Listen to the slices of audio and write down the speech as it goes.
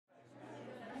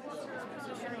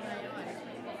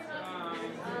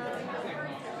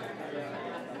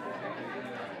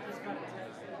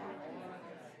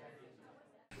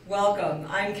Welcome.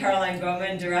 I'm Caroline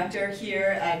Bowman, director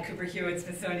here at Cooper Hewitt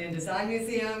Smithsonian Design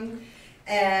Museum,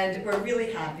 and we're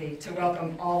really happy to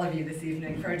welcome all of you this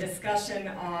evening for a discussion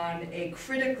on a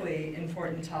critically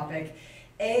important topic,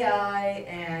 AI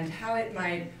and how it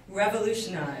might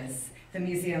revolutionize the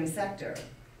museum sector.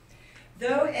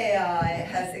 Though AI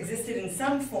has existed in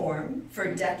some form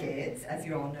for decades, as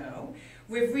you all know,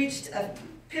 we've reached a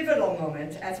pivotal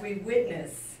moment as we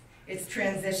witness its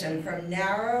transition from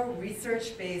narrow,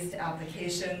 research-based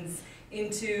applications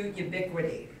into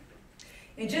ubiquity.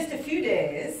 In just a few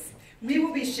days, we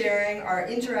will be sharing our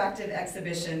interactive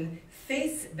exhibition,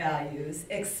 Face Values,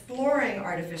 Exploring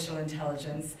Artificial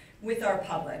Intelligence, with our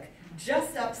public,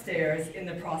 just upstairs in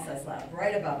the process lab,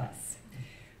 right above us.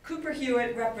 Cooper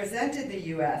Hewitt represented the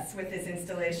US with his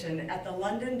installation at the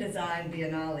London Design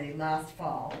Biennale last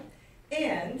fall,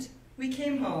 and we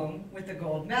came home with the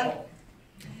gold medal.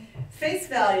 Face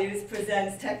Values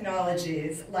presents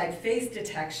technologies like face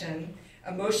detection,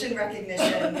 emotion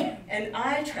recognition, and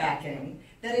eye tracking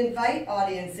that invite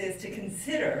audiences to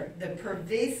consider the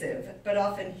pervasive but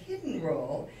often hidden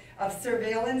role of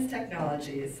surveillance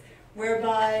technologies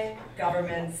whereby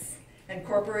governments and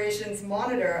corporations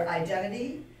monitor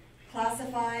identity,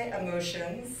 classify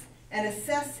emotions, and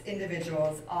assess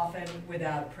individuals often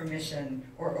without permission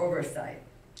or oversight.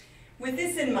 With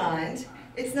this in mind,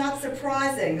 it's not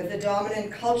surprising that the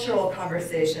dominant cultural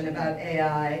conversation about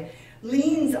AI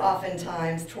leans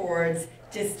oftentimes towards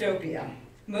dystopia,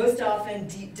 most often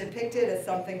depicted as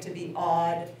something to be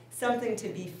awed, something to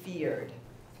be feared.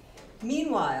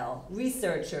 Meanwhile,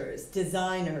 researchers,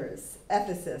 designers,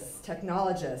 ethicists,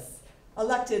 technologists,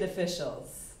 elected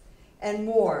officials, and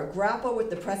more grapple with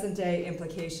the present-day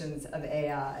implications of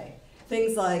AI,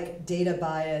 things like data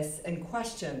bias and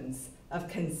questions of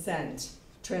consent,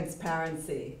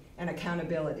 transparency, and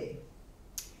accountability.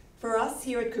 For us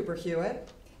here at Cooper Hewitt,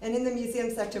 and in the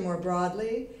museum sector more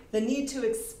broadly, the need to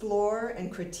explore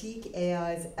and critique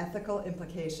AI's ethical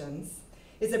implications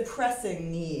is a pressing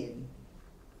need.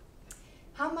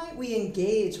 How might we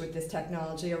engage with this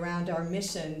technology around our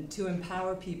mission to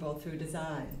empower people through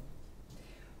design?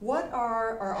 What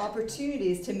are our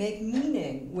opportunities to make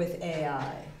meaning with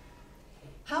AI?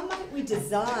 How might we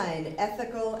design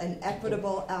ethical and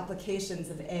equitable applications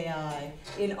of AI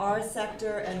in our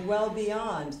sector and well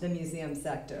beyond the museum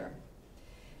sector?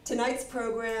 Tonight's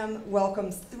program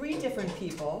welcomes 3 different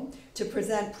people to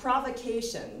present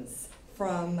provocations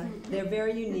from their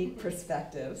very unique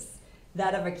perspectives,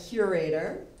 that of a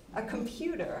curator, a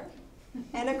computer,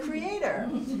 and a creator.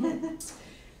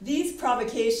 These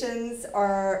provocations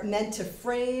are meant to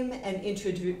frame and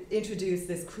introduce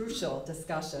this crucial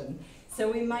discussion, so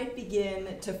we might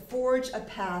begin to forge a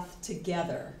path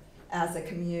together as a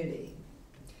community.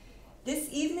 This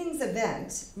evening's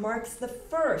event marks the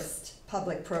first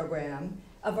public program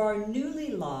of our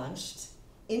newly launched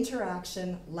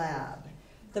Interaction Lab,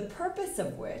 the purpose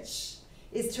of which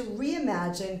is to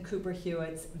reimagine Cooper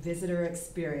Hewitt's visitor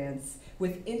experience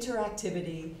with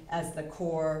interactivity as the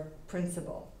core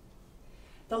principle.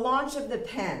 The launch of the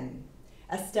pen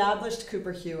established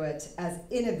Cooper Hewitt as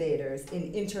innovators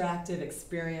in interactive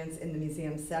experience in the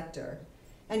museum sector,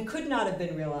 and could not have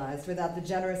been realized without the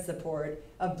generous support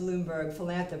of Bloomberg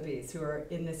Philanthropies, who are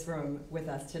in this room with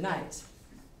us tonight.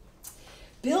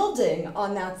 Building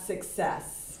on that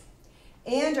success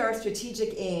and our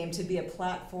strategic aim to be a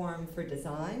platform for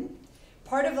design,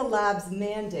 part of the lab's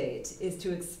mandate is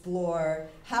to explore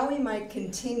how we might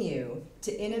continue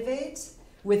to innovate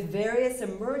with various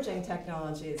emerging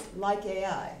technologies like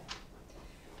AI.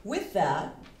 With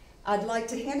that, I'd like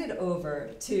to hand it over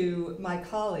to my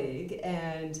colleague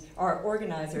and our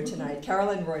organizer tonight,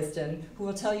 Carolyn Royston, who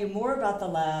will tell you more about the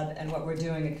lab and what we're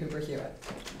doing at Cooper Hewitt.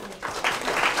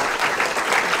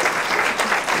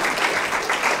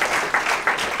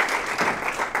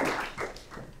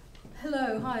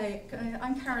 Hello, hi,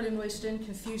 I'm Carolyn Royston,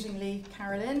 confusingly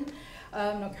Carolyn.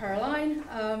 Not Caroline,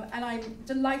 and I'm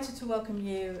delighted to welcome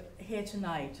you here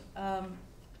tonight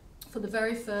for the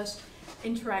very first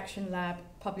Interaction Lab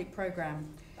public program.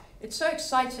 It's so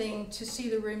exciting to see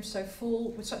the room so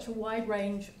full with such a wide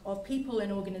range of people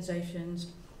and organizations,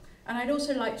 and I'd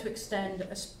also like to extend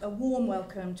a warm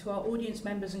welcome to our audience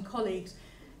members and colleagues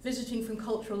visiting from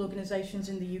cultural organizations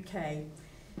in the UK.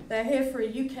 They're here for a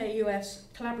UK-US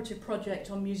collaborative project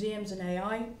on museums and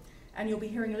AI, and you'll be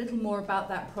hearing a little more about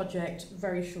that project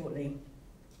very shortly.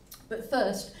 But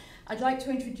first, I'd like to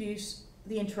introduce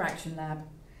the Interaction Lab,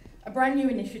 a brand new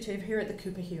initiative here at the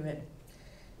Cooper Hewitt.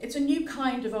 It's a new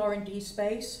kind of R&D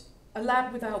space, a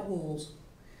lab without walls,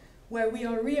 where we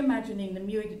are reimagining the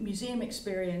museum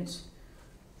experience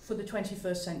for the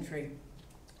 21st century.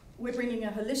 we're bringing a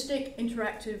holistic,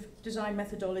 interactive design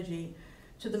methodology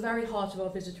to the very heart of our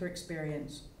visitor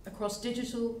experience across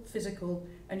digital, physical,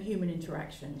 and human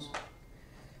interactions.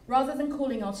 Rather than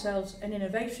calling ourselves an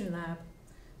innovation lab,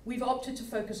 we've opted to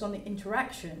focus on the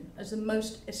interaction as the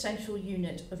most essential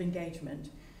unit of engagement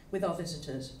with our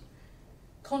visitors,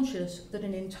 conscious that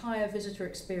an entire visitor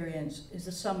experience is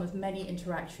the sum of many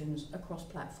interactions across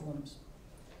platforms.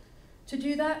 To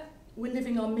do that, we're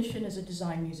living our mission as a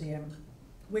design museum.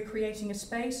 We're creating a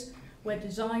space where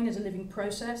design is a living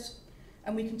process,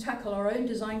 and we can tackle our own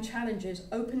design challenges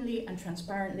openly and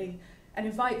transparently and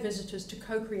invite visitors to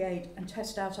co-create and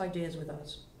test out ideas with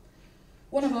us.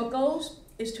 One of our goals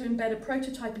is to embed a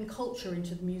prototyping culture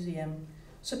into the museum,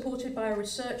 supported by a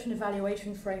research and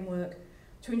evaluation framework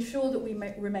to ensure that we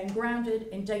remain grounded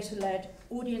in data-led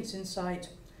audience insight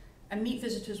and meet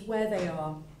visitors where they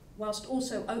are, whilst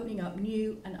also opening up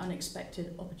new and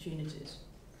unexpected opportunities.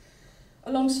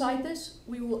 Alongside this,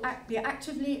 we will be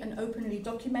actively and openly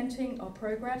documenting our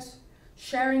progress,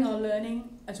 sharing our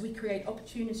learning as we create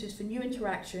opportunities for new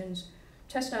interactions,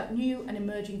 test out new and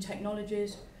emerging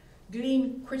technologies,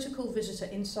 glean critical visitor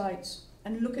insights,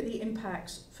 and look at the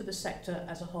impacts for the sector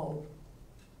as a whole.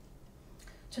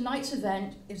 Tonight's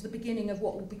event is the beginning of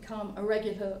what will become a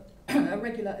regular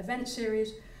event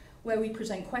series where we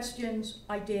present questions,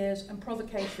 ideas, and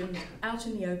provocations out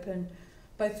in the open,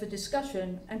 both for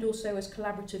discussion and also as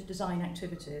collaborative design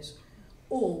activities,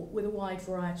 all with a wide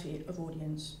variety of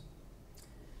audience.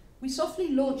 We softly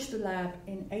launched the lab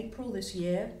in April this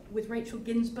year with Rachel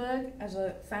Ginsberg as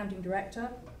a founding director,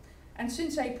 and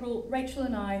since April, Rachel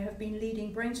and I have been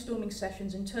leading brainstorming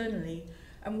sessions internally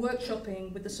and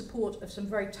workshopping with the support of some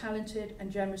very talented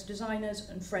and generous designers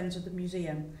and friends of the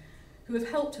museum, who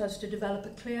have helped us to develop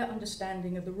a clear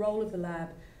understanding of the role of the lab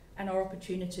and our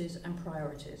opportunities and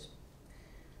priorities.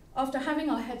 After having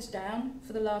our heads down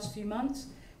for the last few months,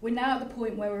 we're now at the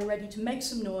point where we're ready to make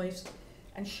some noise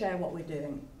and share what we're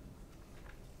doing.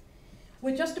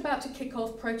 We're just about to kick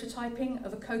off prototyping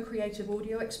of a co-creative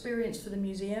audio experience for the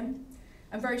museum,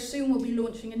 and very soon we'll be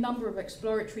launching a number of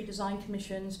exploratory design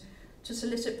commissions to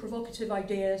solicit provocative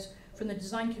ideas from the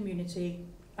design community,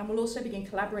 and we'll also begin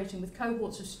collaborating with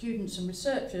cohorts of students and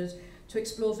researchers to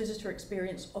explore visitor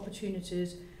experience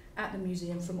opportunities at the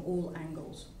museum from all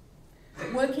angles.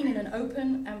 Working in an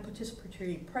open and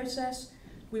participatory process,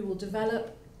 we will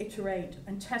develop, iterate,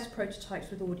 and test prototypes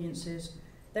with audiences,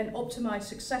 then optimize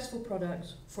successful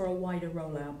products for a wider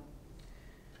rollout.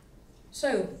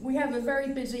 So, we have a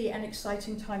very busy and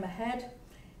exciting time ahead,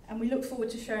 and we look forward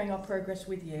to sharing our progress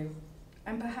with you,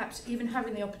 and perhaps even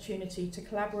having the opportunity to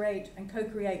collaborate and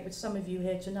co-create with some of you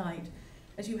here tonight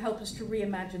as you help us to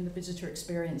reimagine the visitor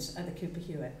experience at the Cooper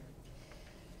Hewitt.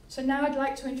 So now I'd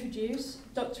like to introduce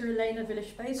Dr. Elena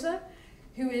Villespesa,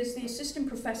 who is the Assistant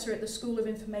Professor at the School of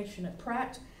Information at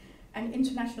Pratt and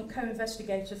International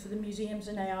Co-Investigator for the Museums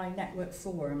and AI Network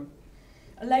Forum.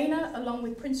 Elena, along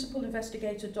with Principal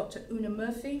Investigator Dr. Una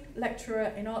Murphy,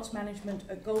 Lecturer in Arts Management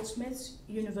at Goldsmiths,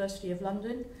 University of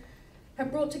London,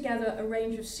 have brought together a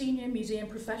range of senior museum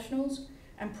professionals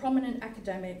and prominent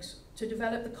academics to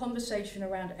develop the conversation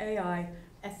around AI,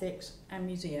 ethics, and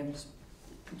museums.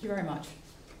 Thank you very much.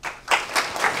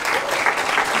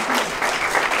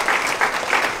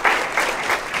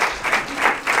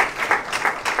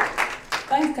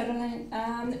 Thanks, Caroline.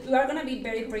 We are going to be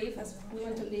very brief as we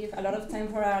want to leave a lot of time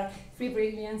for our three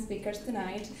brilliant speakers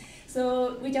tonight.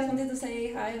 So we just wanted to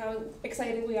say hi, how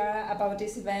excited we are about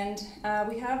this event.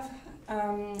 We have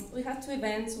two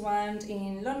events, one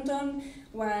in London,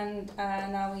 one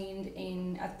now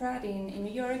at Pratt in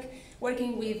New York,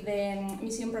 working with the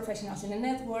museum professionals in the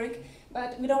network.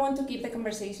 But we don't want to keep the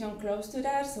conversation close to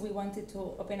that, so we wanted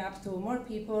to open up to more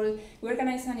people. We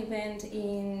organized an event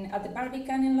at the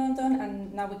Barbican in London,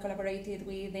 and now we collaborated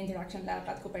with the Interaction Lab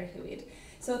at Cooper Hewitt.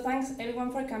 So thanks everyone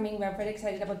for coming. We are very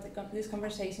excited about this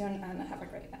conversation, and have a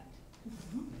great night.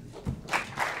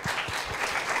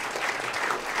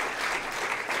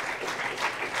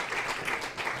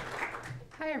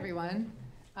 Hi everyone.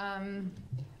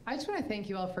 I just want to thank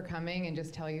you all for coming and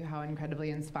just tell you how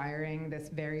incredibly inspiring this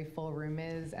very full room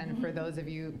is. And for those of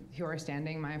you who are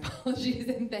standing, my apologies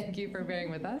and thank you for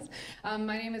bearing with us.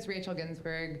 My name is Rachel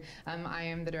Ginsberg. I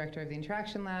am the director of the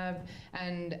Interaction Lab.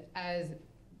 And as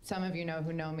some of you know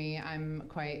who know me, I'm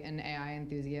quite an AI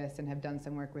enthusiast and have done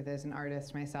some work with as an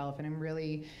artist myself. And I'm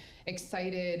really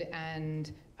excited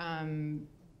and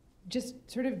just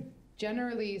sort of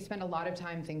generally spend a lot of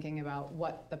time thinking about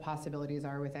what the possibilities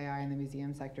are with AI in the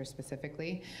museum sector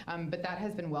specifically, but that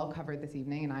has been well covered this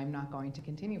evening, and I'm not going to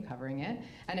continue covering it,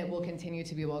 and it will continue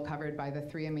to be well covered by the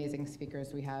 3 amazing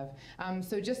speakers we have.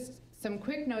 So just some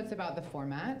quick notes about the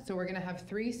format. So we're going to have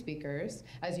 3 speakers,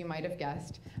 as you might have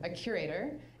guessed: a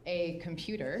curator, a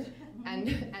computer, and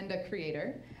a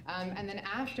creator. And then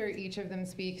after each of them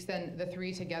speaks, then the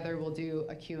 3 together will do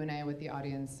a Q&A with the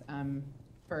audience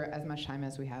for as much time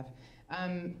as we have.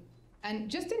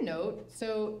 And just a note,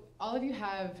 so all of you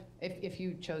have, if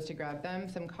you chose to grab them,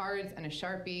 some cards and a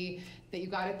Sharpie that you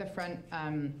got at the front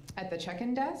at the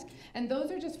check-in desk. And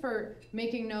those are just for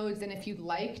making notes, and if you'd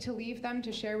like to leave them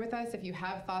to share with us, if you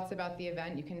have thoughts about the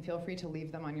event, you can feel free to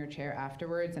leave them on your chair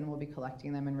afterwards, and we'll be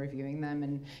collecting them and reviewing them.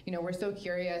 And we're so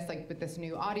curious, like with this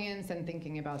new audience and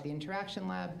thinking about the Interaction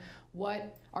Lab,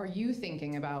 what are you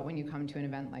thinking about when you come to an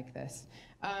event like this?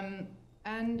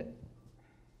 And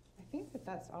I think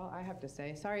that's all I have to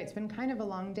say. Sorry, it's been kind of a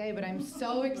long day, but I'm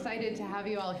so excited to have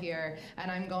you all here,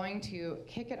 and I'm going to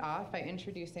kick it off by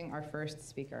introducing our first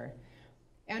speaker.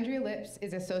 Andrea Lips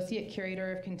is Associate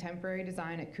Curator of Contemporary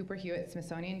Design at Cooper Hewitt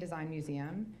Smithsonian Design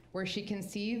Museum, where she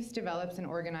conceives, develops, and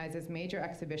organizes major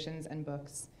exhibitions and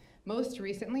books. Most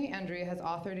recently, Andrea has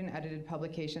authored and edited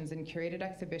publications and curated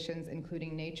exhibitions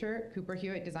including Nature, Cooper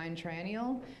Hewitt Design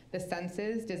Triennial, The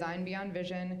Senses, Design Beyond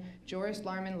Vision, Joris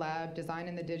Larman Lab, Design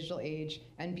in the Digital Age,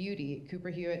 and Beauty, Cooper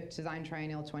Hewitt Design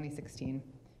Triennial 2016.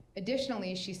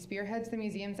 Additionally, she spearheads the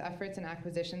museum's efforts and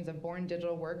acquisitions of born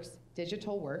digital works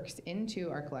into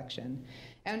our collection.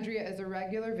 Andrea is a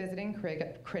regular visiting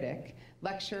critic,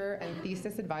 lecturer, and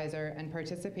thesis advisor, and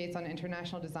participates on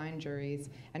international design juries,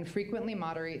 and frequently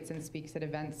moderates and speaks at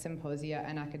events, symposia,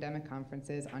 and academic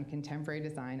conferences on contemporary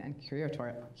design and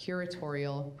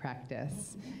curatorial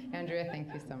practice. Andrea, thank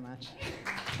you so much.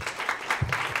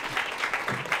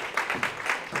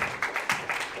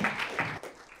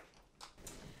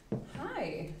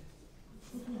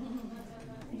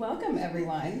 Welcome,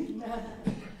 everyone.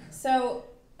 So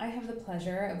I have the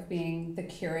pleasure of being the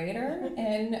curator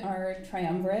in our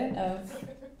triumvirate of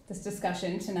this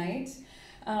discussion tonight.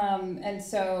 And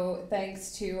so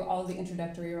thanks to all the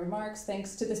introductory remarks,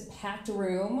 thanks to this packed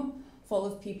room full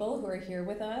of people who are here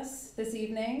with us this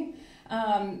evening.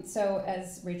 So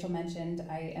as Rachel mentioned,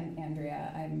 I am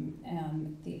Andrea.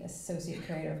 I'm the Associate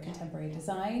Curator of Contemporary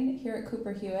Design here at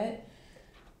Cooper Hewitt.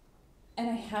 And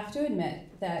I have to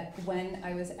admit that when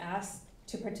I was asked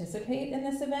to participate in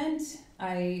this event,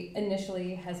 I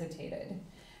initially hesitated.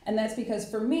 And that's because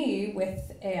for me,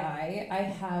 with AI, I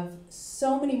have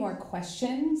so many more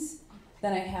questions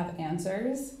than I have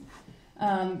answers.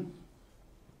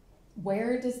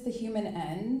 Where does the human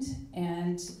end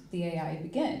and the AI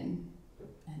begin?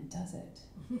 And does it?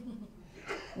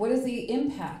 What is the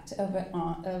impact of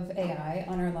AI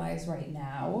on our lives right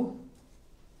now?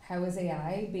 How is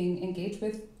AI being engaged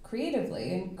with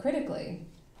creatively and critically?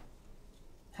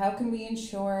 How can we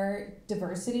ensure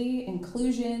diversity,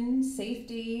 inclusion,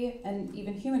 safety, and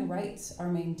even human rights are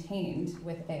maintained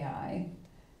with AI?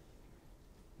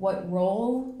 What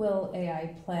role will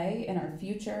AI play in our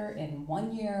future in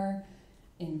 1 year,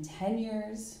 in 10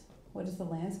 years? What is the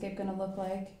landscape going to look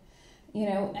like?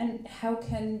 And how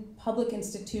can public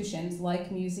institutions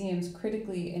like museums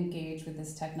critically engage with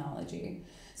this technology?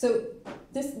 So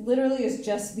this literally is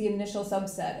just the initial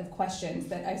subset of questions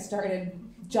that I started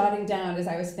jotting down as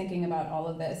I was thinking about all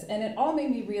of this. And it all made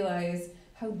me realize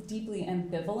how deeply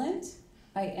ambivalent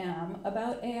I am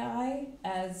about AI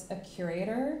as a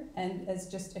curator and as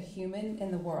just a human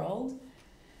in the world.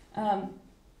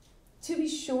 To be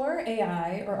sure,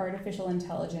 AI, or artificial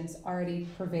intelligence, already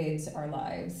pervades our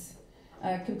lives.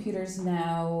 Computers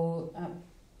now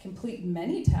complete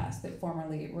many tasks that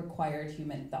formerly required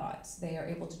human thoughts. They are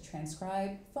able to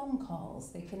transcribe phone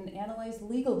calls. They can analyze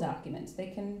legal documents. They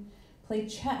can play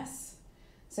chess.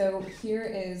 So here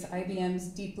is IBM's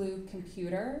Deep Blue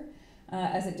computer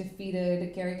as it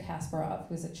defeated Garry Kasparov,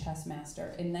 who was a chess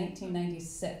master, in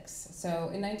 1996.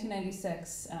 So in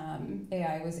 1996,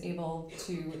 AI was able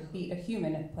to beat a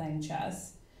human at playing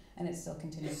chess, and it still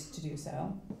continues to do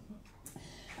so.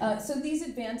 So these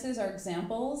advances are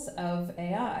examples of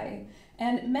AI,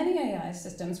 and many AI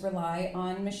systems rely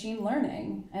on machine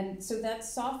learning. And so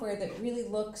that's software that really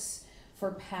looks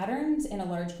for patterns in a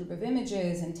large group of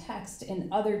images and text and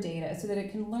other data so that it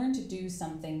can learn to do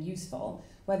something useful,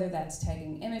 whether that's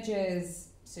tagging images,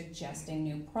 suggesting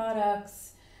new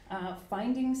products,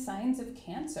 finding signs of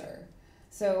cancer.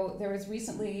 So there was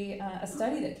recently a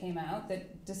study that came out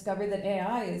that discovered that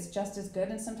AI is just as good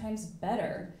and sometimes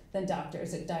better than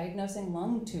doctors at diagnosing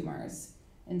lung tumors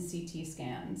in CT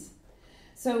scans.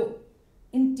 So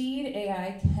Indeed,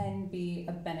 AI can be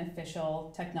a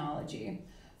beneficial technology.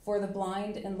 For the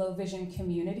blind and low vision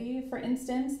community, for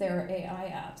instance, there are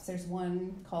AI apps. There's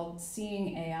one called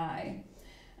Seeing AI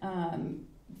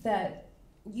that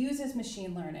uses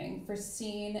machine learning for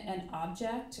scene and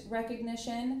object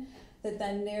recognition that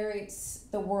then narrates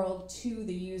the world to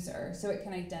the user. So it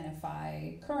can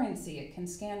identify currency, it can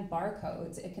scan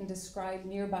barcodes, it can describe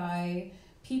nearby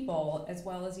people as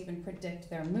well as even predict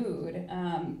their mood.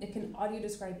 It can audio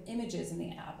describe images in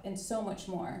the app and so much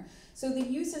more. So the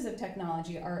uses of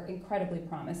technology are incredibly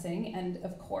promising, and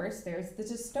of course there's the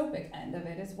dystopic end of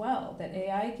it as well, that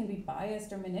AI can be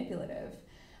biased or manipulative.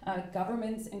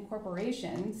 Governments and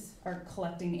corporations are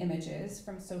collecting images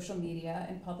from social media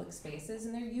and public spaces,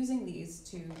 and they're using these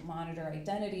to monitor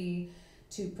identity,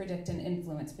 to predict and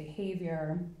influence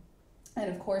behavior. And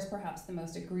of course, perhaps the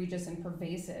most egregious and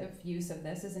pervasive use of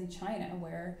this is in China,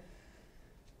 where,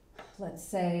 let's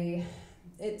say,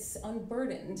 it's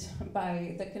unburdened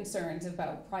by the concerns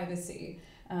about privacy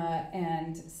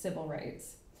and civil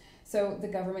rights. So the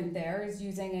government there is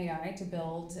using AI to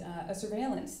build a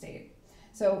surveillance state.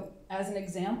 So as an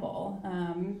example,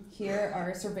 here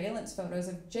are surveillance photos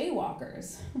of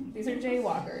jaywalkers. These are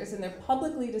jaywalkers, and they're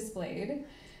publicly displayed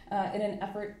in an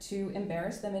effort to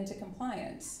embarrass them into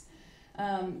compliance.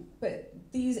 But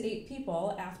these 8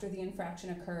 people, after the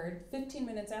infraction occurred, 15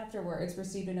 minutes afterwards,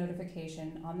 received a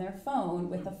notification on their phone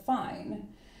with a fine.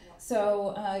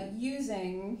 So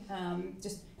using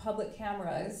just public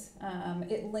cameras,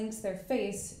 it links their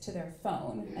face to their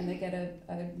phone, and they get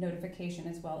a notification,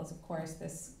 as well as, of course,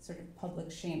 this sort of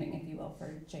public shaming, if you will,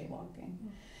 for jaywalking.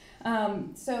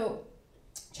 So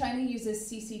China uses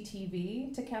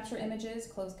CCTV to capture images,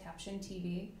 closed caption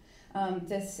TV.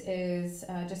 This is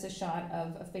just a shot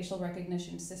of a facial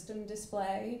recognition system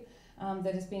display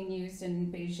that is being used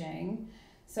in Beijing.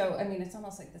 So, I mean, it's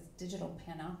almost like this digital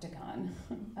panopticon.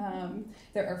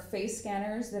 There are face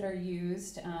scanners that are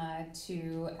used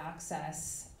to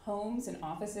access homes and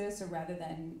offices. So rather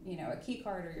than, a key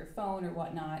card or your phone or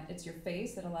whatnot, it's your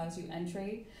face that allows you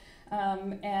entry.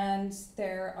 And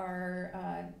there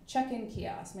are check-in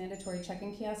kiosks, mandatory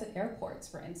check-in kiosks at airports,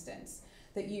 for instance,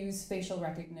 that use facial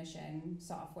recognition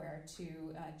software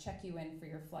to check you in for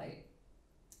your flight.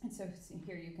 And so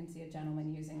here you can see a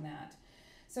gentleman using that.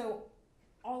 So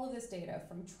all of this data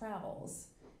from travels,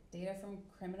 data from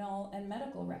criminal and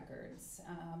medical records,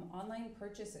 online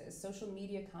purchases, social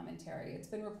media commentary. It's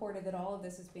been reported that all of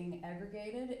this is being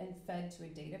aggregated and fed to a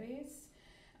database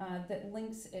that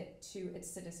links it to its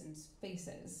citizens'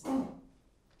 faces.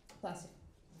 Bless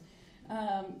you.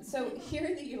 So here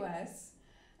in the US,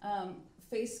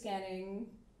 face scanning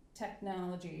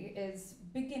technology is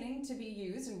beginning to be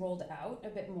used and rolled out a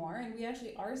bit more, and we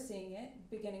actually are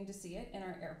beginning to see it in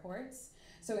our airports.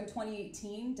 So in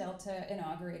 2018, Delta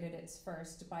inaugurated its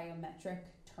first biometric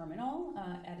terminal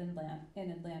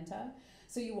in Atlanta.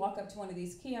 So you walk up to one of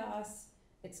these kiosks,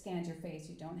 it scans your face.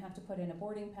 You don't have to put in a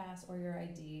boarding pass or your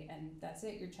ID, and that's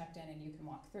it. You're checked in and you can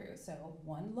walk through. So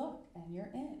one look and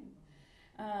you're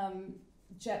in.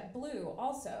 JetBlue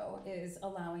also is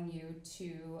allowing you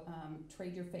to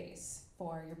trade your face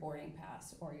for your boarding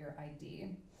pass or your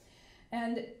ID.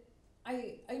 And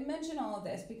I mention all of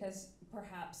this because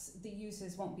perhaps the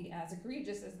uses won't be as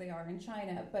egregious as they are in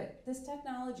China, but this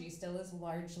technology still is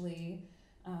largely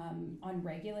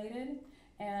unregulated,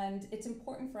 and it's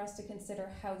important for us to consider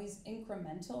how these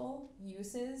incremental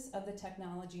uses of the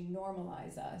technology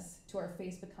normalize us to our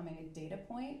face becoming a data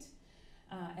point,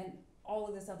 and all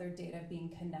of this other data being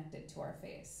connected to our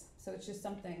face. So it's just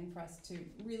something for us to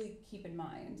really keep in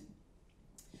mind.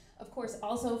 Of course,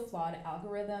 also flawed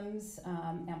algorithms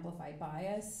amplify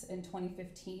bias. In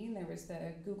 2015, there was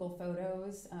the Google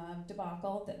Photos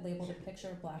debacle that labeled a picture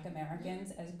of Black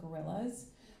Americans as gorillas,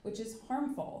 which is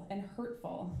harmful and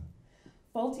hurtful.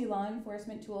 Faulty law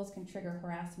enforcement tools can trigger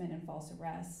harassment and false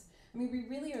arrests. I mean, we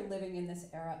really are living in this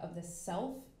era of the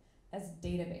self as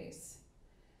database.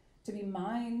 To be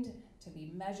mined, to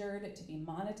be measured, to be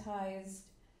monetized.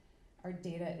 Our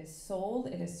data is sold,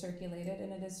 it is circulated,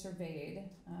 and it is surveyed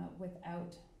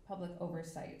without public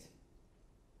oversight.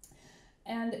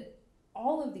 And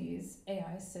all of these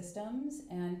AI systems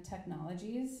and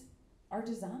technologies are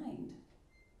designed.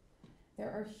 There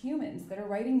are humans that are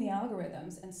writing the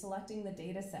algorithms and selecting the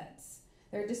data sets.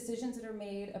 There are decisions that are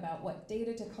made about what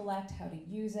data to collect, how to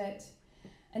use it.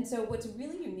 And so what's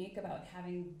really unique about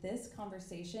having this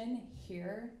conversation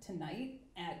here tonight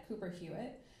at Cooper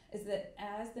Hewitt is that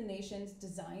as the nation's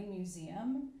design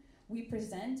museum, we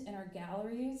present in our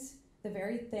galleries the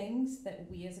very things that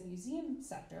we as a museum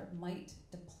sector might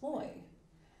deploy.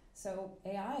 So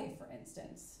AI, for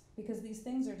instance, because these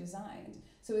things are designed.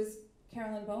 So as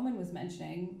Carolyn Bowman was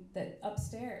mentioning, that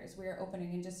upstairs we are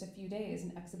opening in just a few days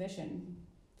an exhibition,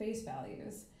 Face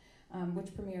Values, which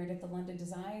premiered at the London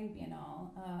Design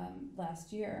Biennale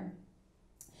last year.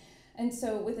 And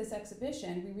so with this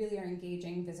exhibition, we really are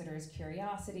engaging visitors'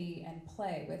 curiosity and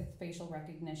play with facial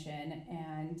recognition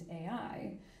and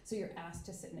AI. So you're asked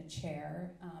to sit in a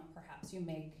chair, perhaps you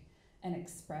make an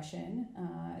expression,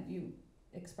 you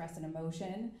express an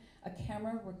emotion. A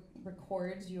camera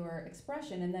records your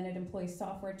expression, and then it employs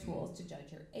software tools to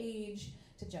judge your age,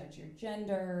 to judge your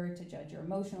gender, to judge your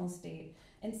emotional state.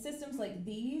 And systems like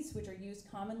these, which are used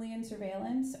commonly in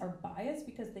surveillance, are biased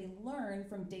because they learn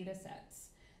from data sets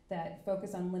that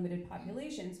focus on limited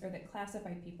populations or that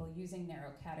classify people using narrow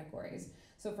categories.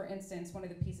 So for instance, one of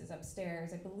the pieces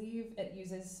upstairs, I believe it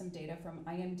uses some data from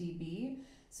IMDb.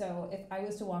 So if I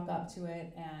was to walk up to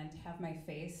it and have my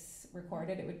face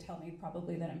recorded, it would tell me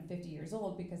probably that I'm 50 years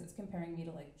old because it's comparing me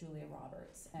to like Julia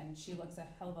Roberts. And she looks a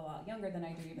hell of a lot younger than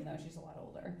I do, even though she's a lot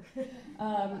older.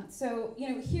 So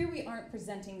here we aren't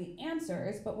presenting the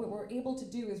answers, but what we're able to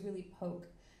do is really poke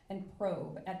and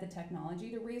probe at the technology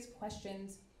to raise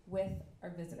questions with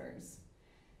our visitors.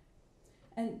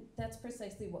 And that's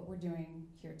precisely what we're doing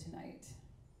here tonight.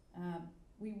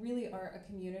 We really are a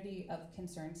community of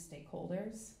concerned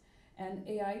stakeholders, and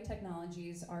AI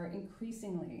technologies are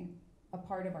increasingly a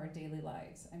part of our daily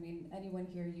lives. I mean, anyone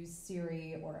here use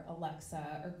Siri or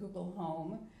Alexa or Google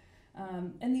Home?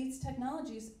 And these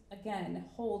technologies, again,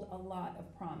 hold a lot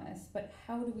of promise, but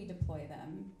how do we deploy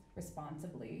them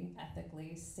responsibly,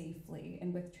 ethically, safely,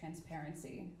 and with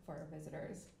transparency for our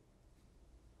visitors?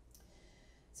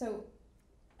 So,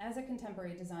 as a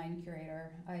contemporary design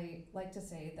curator, I like to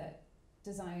say that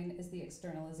design is the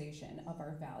externalization of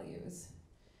our values.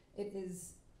 It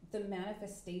is the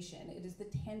manifestation, it is the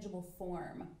tangible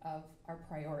form of our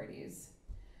priorities.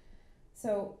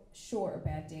 So, sure,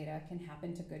 bad data can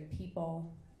happen to good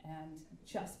people, and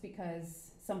just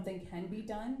because something can be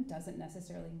done doesn't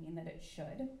necessarily mean that it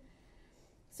should.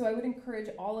 So I would encourage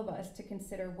all of us to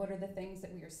consider what are the things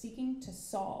that we are seeking to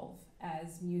solve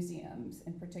as museums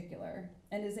in particular.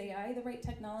 And is AI the right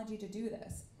technology to do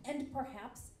this? And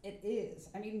perhaps it is.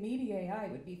 I mean, media AI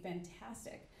would be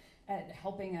fantastic at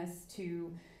helping us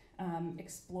to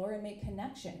explore and make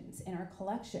connections in our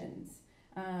collections.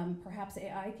 Perhaps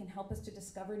AI can help us to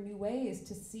discover new ways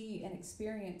to see and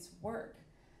experience work.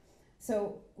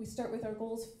 So we start with our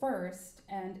goals first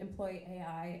and employ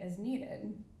AI as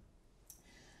needed.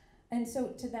 And so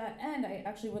to that end, I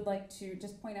actually would like to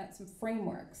just point out some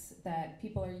frameworks that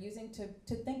people are using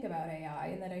to think about AI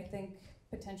and that I think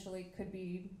potentially could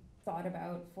be thought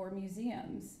about for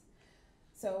museums.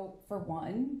 So for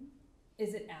one,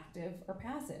 is it active or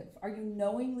passive? Are you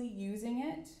knowingly using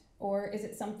it, or is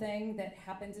it something that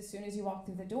happens as soon as you walk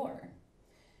through the door?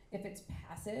 If it's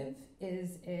passive,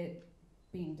 is it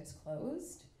being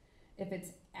disclosed? If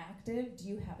it's active, do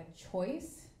you have a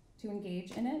choice to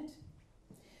engage in it?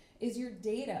 Is your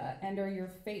data and or your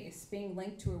face being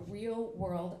linked to a real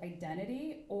world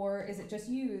identity, or is it just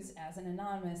used as an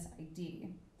anonymous ID?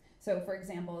 So for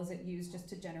example, is it used just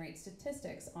to generate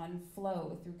statistics on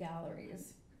flow through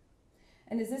galleries?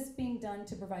 And is this being done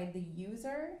to provide the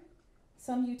user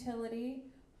some utility,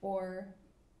 or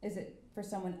is it for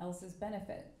someone else's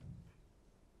benefit?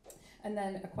 And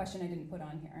then a question I didn't put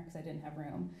on here because I didn't have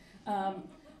room.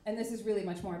 And this is really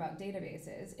much more about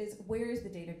databases, is where is the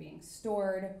data being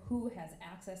stored, who has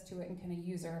access to it, and can a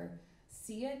user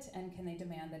see it, and can they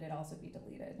demand that it also be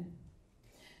deleted?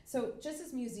 So just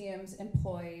as museums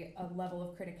employ a level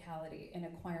of criticality in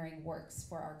acquiring works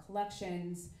for our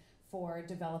collections, for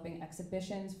developing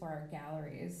exhibitions for our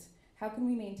galleries, how can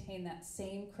we maintain that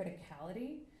same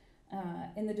criticality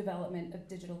in the development of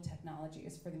digital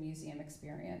technologies for the museum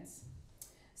experience?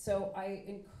 So I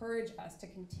encourage us to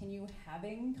continue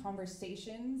having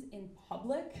conversations in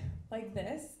public like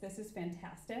this. This is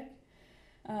fantastic.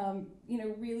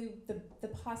 Really the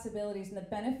possibilities and the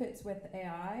benefits with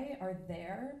AI are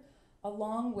there,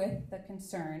 along with the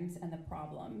concerns and the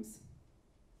problems.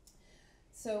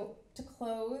 So to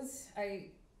close, I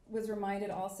was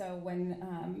reminded also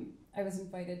when I was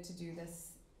invited to do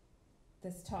this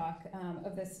talk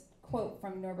of this quote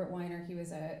from Norbert Weiner. He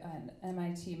was an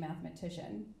MIT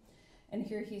mathematician. And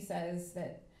here he says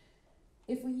that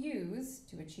if we use,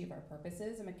 to achieve our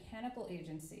purposes, a mechanical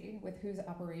agency with whose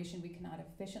operation we cannot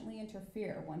efficiently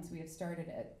interfere once we have started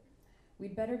it,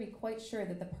 we'd better be quite sure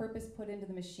that the purpose put into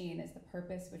the machine is the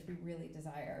purpose which we really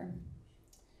desire.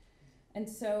 And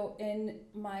so in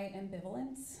my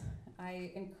ambivalence,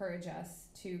 I encourage us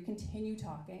to continue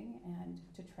talking and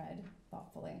to tread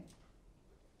thoughtfully.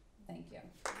 Thank you.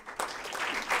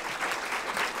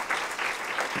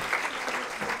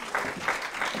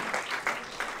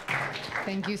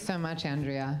 Thank you so much,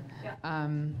 Andrea.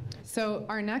 So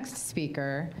our next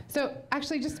speaker, so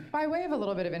actually just by way of a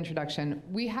little bit of introduction,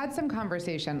 we had some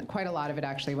conversation, quite a lot of it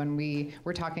actually, when we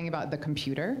were talking about the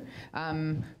computer,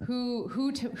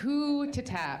 who to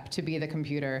tap to be the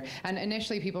computer. And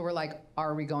initially people were like,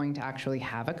 are we going to actually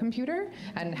have a computer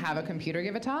and have a computer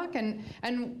give a talk? And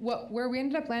where we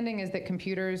ended up landing is that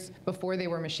computers, before they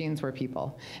were machines, were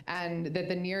people. And that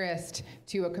the nearest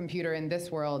to a computer in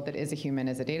this world that is a human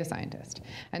is a data scientist.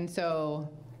 And so,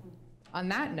 on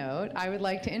that note, I would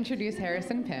like to introduce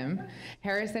Harrison Pym.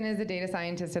 Harrison is a data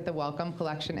scientist at the Wellcome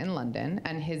collection in London,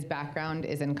 and his background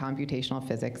is in computational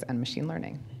physics and machine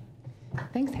learning.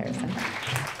 Thanks, Harrison. Hello,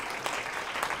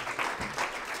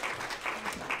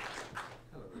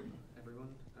 everyone.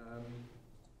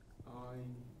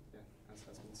 As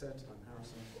has been said, I'm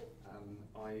Harrison.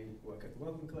 I work at the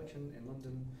Wellcome collection in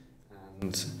London,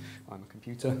 and I'm a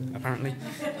computer, apparently.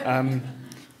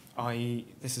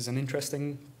 This is an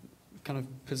interesting kind of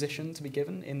position to be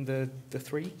given in the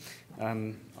three.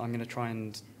 I'm going to try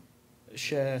and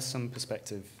share some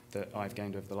perspective that I've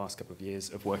gained over the last couple of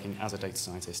years of working as a data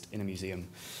scientist in a museum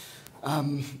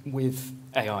with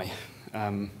AI.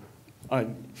 I'm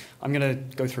going to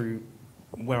go through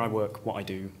where I work, what I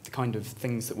do, the kind of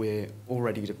things that we're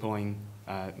already deploying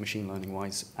machine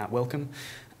learning-wise at Wellcome,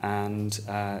 and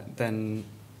then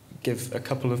give a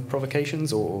couple of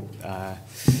provocations or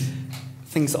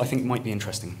things that I think might be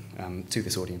interesting to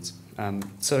this audience.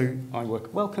 So I work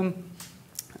at Wellcome.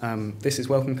 This is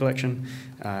Wellcome Collection.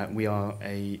 We are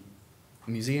a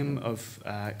museum of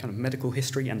kind of medical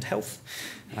history and health.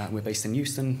 We're based in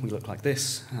Euston. We look like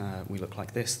this. We look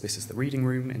like this. This is the reading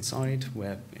room inside,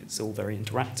 where it's all very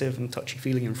interactive and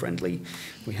touchy-feely and friendly.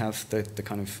 We have the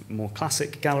kind of more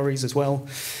classic galleries as well,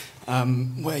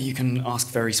 where you can ask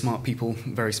very smart people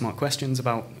very smart questions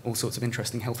about all sorts of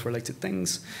interesting health-related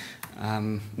things.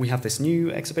 We have this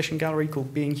new exhibition gallery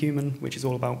called Being Human, which is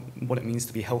all about what it means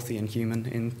to be healthy and human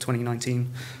in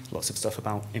 2019. Lots of stuff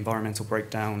about environmental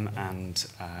breakdown and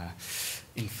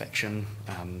infection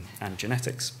and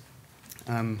genetics.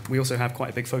 We also have quite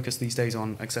a big focus these days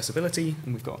on accessibility,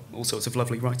 and we've got all sorts of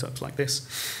lovely write-ups like this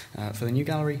for the new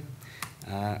gallery.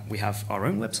 We have our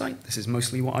own website. This is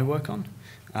mostly what I work on,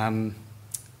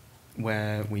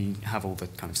 where we have all the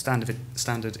kind of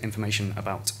standard information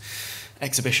about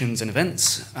exhibitions and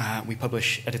events. We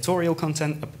publish editorial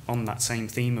content on that same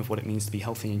theme of what it means to be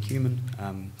healthy and human,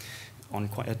 on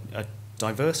quite a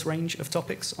diverse range of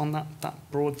topics on that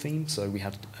broad theme. So we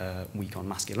had a week on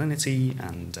masculinity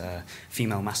and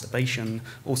female masturbation,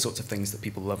 all sorts of things that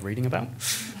people love reading about.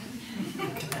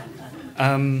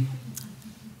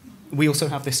 We also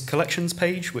have this collections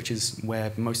page, which is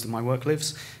where most of my work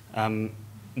lives,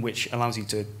 which allows you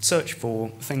to search for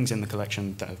things in the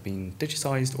collection that have been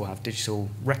digitized or have digital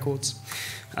records.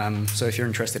 So if you're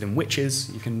interested in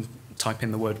witches, you can type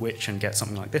in the word witch and get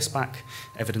something like this back,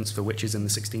 evidence for witches in the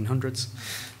 1600s.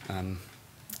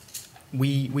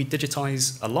 We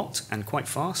digitize a lot and quite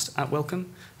fast at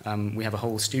Wellcome. We have a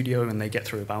whole studio and they get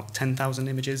through about 10,000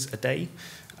 images a day.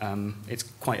 It's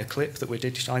quite a clip that we're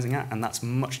digitizing at, and that's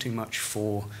much too much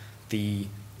for the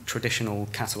traditional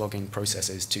cataloging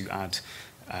processes to add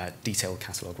detailed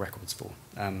catalog records for.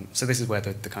 So this is where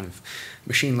the kind of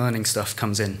machine learning stuff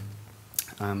comes in.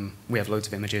 We have loads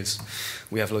of images.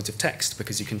 We have loads of text,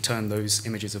 because you can turn those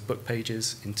images of book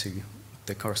pages into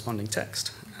the corresponding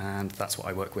text, and that's what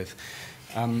I work with.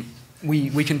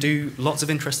 We can do lots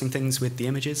of interesting things with the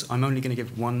images. I'm only going to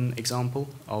give one example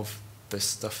of the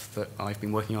stuff that I've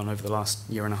been working on over the last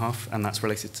year and a half, and that's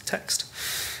related to text.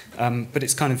 But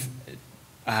it's kind of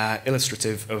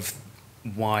illustrative of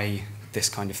why this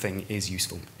kind of thing is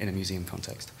useful in a museum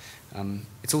context.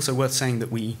 It's also worth saying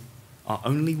that we are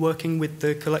only working with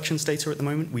the collections data at the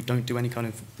moment. We don't do any kind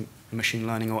of machine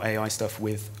learning or AI stuff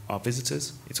with our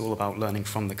visitors. It's all about learning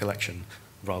from the collection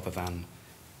rather than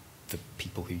the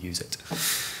people who use it.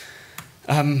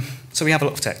 So we have a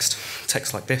lot of text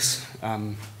like this,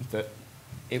 that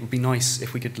it would be nice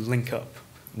if we could link up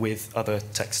with other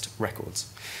text records.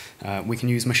 We can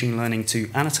use machine learning to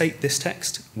annotate this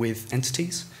text with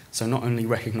entities, so not only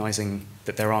recognizing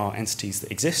that there are entities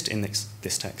that exist in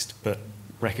this text, but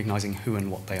recognizing who and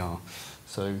what they are.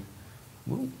 So,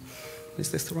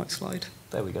 is this the right slide?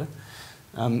 There we go.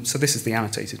 So this is the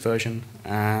annotated version,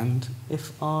 and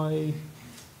if I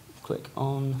click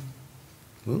on,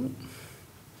 there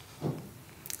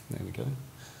we go,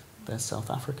 there's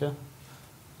South Africa,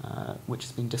 which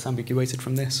has been disambiguated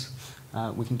from this.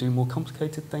 We can do more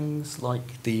complicated things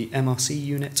like the MRC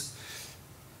unit,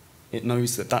 It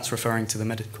knows that that's referring to the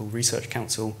Medical Research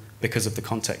Council because of the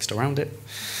context around it.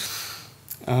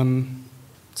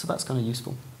 So that's kind of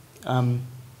useful.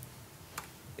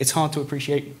 It's hard to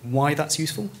appreciate why that's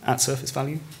useful at surface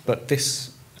value, but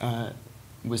this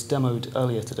was demoed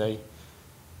earlier today.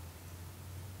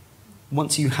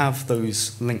 Once you have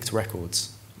those linked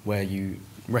records where you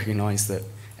recognize that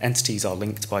entities are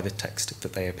linked by the text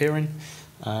that they appear in,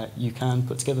 you can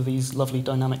put together these lovely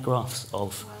dynamic graphs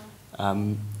of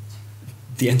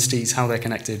the entities, how they're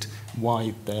connected,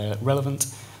 why they're relevant,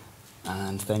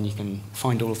 and then you can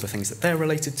find all of the things that they're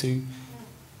related to.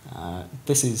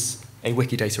 This is a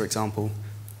Wikidata example.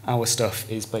 Our stuff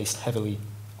is based heavily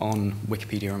on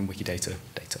Wikipedia and Wikidata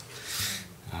data.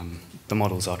 The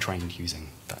models are trained using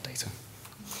that data.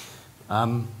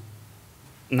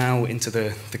 Now into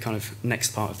the kind of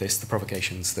next part of this, the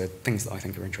provocations, the things that I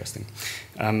think are interesting.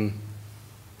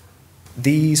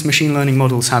 These machine learning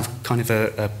models have kind of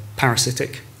a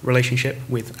parasitic relationship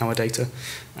with our data,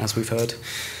 as we've heard.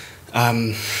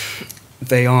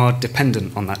 They are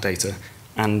dependent on that data,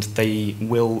 and they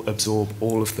will absorb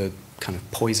all of the kind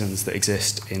of poisons that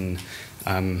exist in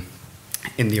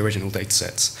the original data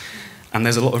sets. And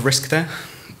there's a lot of risk there.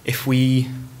 If we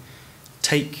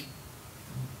take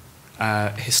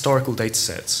historical data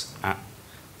sets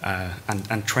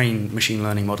and train machine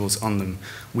learning models on them,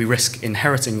 we risk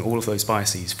inheriting all of those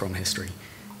biases from history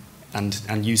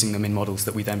and using them in models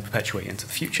that we then perpetuate into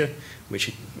the future,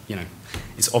 which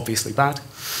is obviously bad.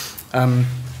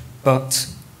 But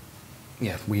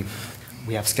yeah, we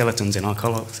have skeletons in our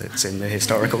closets in the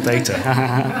historical data.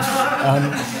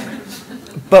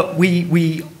 But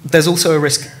there's also a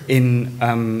risk in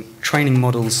training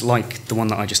models like the one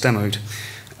that I just demoed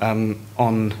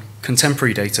on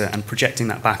contemporary data and projecting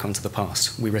that back onto the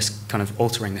past. We risk kind of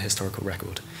altering the historical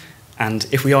record. And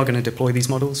if we are going to deploy these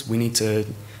models, we need to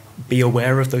be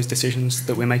aware of those decisions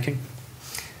that we're making.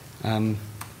 The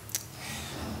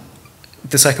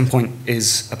second point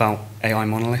is about AI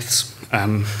monoliths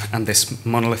and this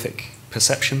monolithic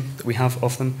perception that we have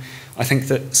of them. I think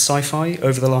that sci-fi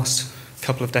over the last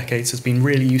couple of decades has been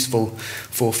really useful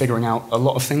for figuring out a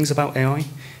lot of things about AI,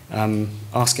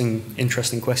 asking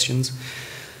interesting questions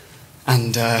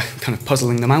and kind of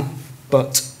puzzling them out.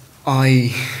 But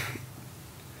I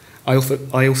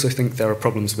also think there are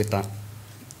problems with that,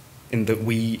 in that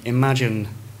we imagine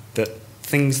that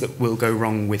things that will go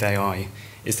wrong with AI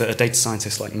is that a data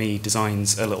scientist like me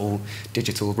designs a little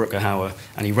digital Rutger-Hauer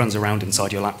and he runs around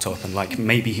inside your laptop and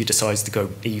maybe he decides to go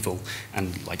evil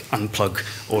and unplug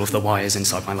all of the wires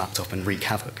inside my laptop and wreak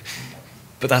havoc.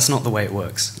 But that's not the way it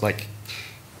works.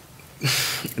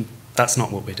 That's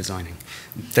not what we're designing.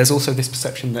 There's also this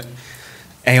perception that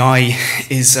AI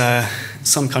is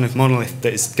some kind of monolith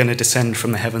that is going to descend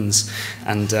from the heavens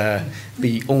and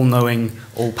be all-knowing,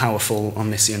 all-powerful,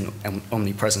 omniscient,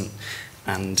 omnipresent,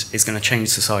 and is going to change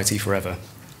society forever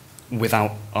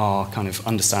without our kind of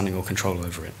understanding or control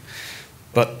over it.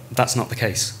 But that's not the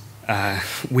case.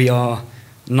 We are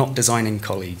not designing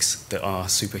colleagues that are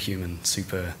superhuman,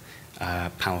 super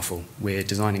powerful. We're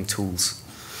designing tools.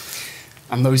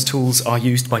 And those tools are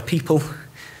used by people,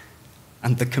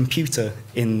 and the computer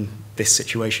in this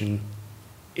situation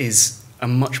is a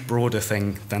much broader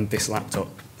thing than this laptop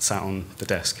sat on the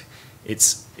desk.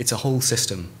 It's a whole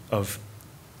system of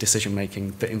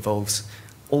decision-making that involves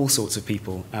all sorts of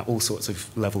people at all sorts of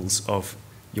levels of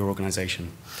your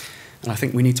organization. And I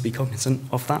think we need to be cognizant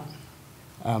of that.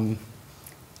 I'm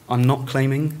not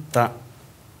claiming that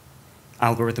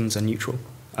algorithms are neutral.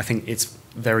 I think it's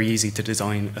very easy to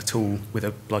design a tool with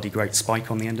a bloody great spike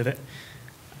on the end of it.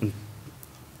 And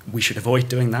we should avoid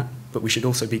doing that, but we should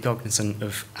also be cognizant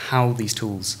of how these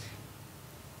tools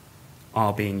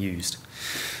are being used.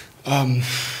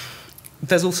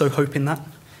 There's also hope in that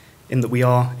we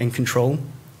are in control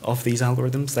of these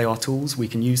algorithms. They are tools. We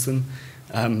can use them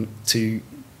to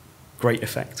great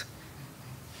effect.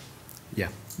 Yeah,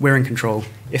 we're in control.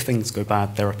 If things go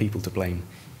bad, there are people to blame.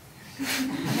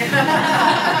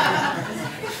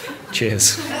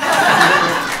 Cheers.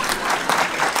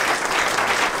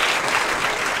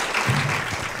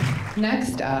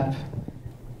 Next up,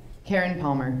 Karen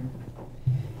Palmer.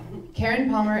 Karen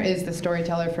Palmer is the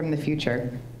storyteller from the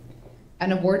future.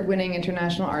 An award-winning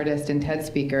international artist and TED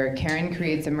speaker, Karen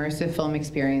creates immersive film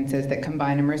experiences that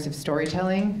combine immersive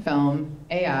storytelling, film,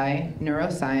 AI,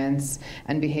 neuroscience,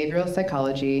 and behavioral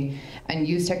psychology, and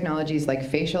use technologies like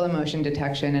facial emotion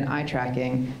detection and eye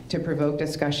tracking to provoke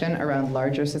discussion around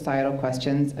larger societal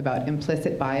questions about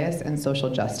implicit bias and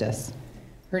social justice.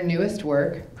 Her newest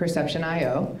work,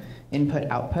 Perception.io, Input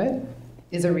Output,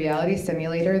 is a reality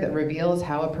simulator that reveals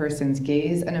how a person's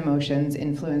gaze and emotions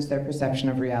influence their perception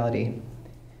of reality.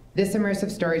 This immersive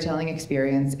storytelling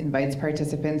experience invites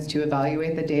participants to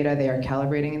evaluate the data they are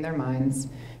calibrating in their minds,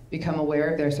 become aware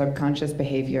of their subconscious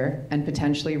behavior, and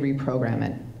potentially reprogram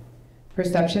it.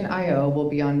 Perception I/O will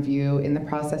be on view in the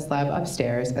process lab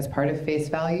upstairs as part of Face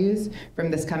Values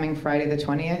from this coming Friday the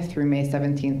 20th through May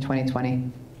 17th, 2020.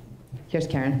 Here's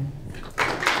Karen.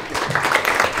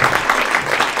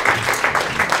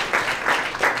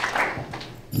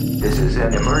 This is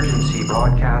an emergency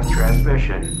broadcast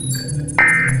transmission.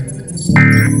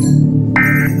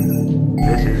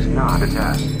 This is not a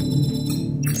test.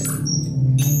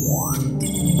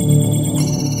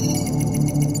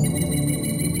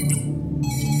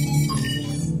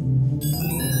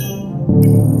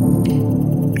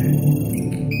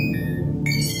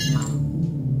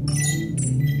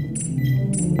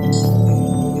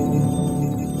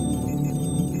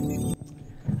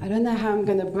 I don't know how I'm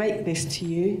going to break this to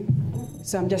you,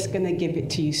 so I'm just going to give it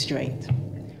to you straight.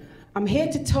 I'm here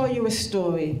to tell you a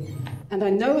story, and I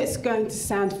know it's going to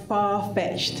sound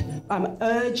far-fetched, but I'm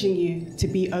urging you to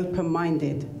be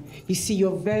open-minded. You see,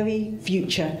 your very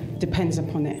future depends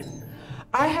upon it.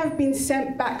 I have been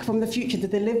sent back from the future to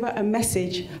deliver a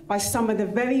message by some of the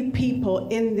very people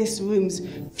in this room's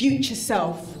future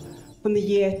self from the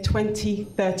year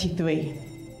 2033.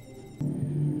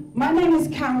 My name is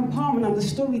Karen Palmer, and I'm the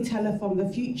storyteller from the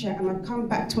future, and I've come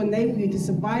back to enable you to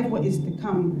survive what is to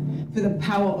come through the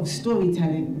power of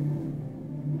storytelling.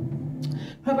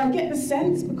 However, I get the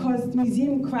sense, because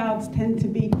museum crowds tend to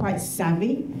be quite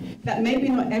savvy, that maybe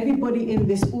not everybody in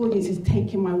this audience is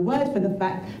taking my word for the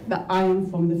fact that I am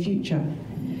from the future.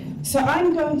 So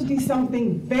I'm going to do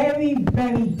something very,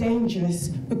 very dangerous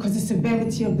because of the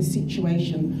severity of the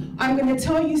situation. I'm going to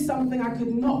tell you something I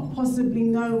could not possibly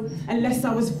know unless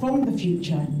I was from the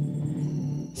future.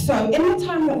 So in the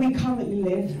time that we currently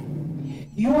live,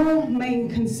 your main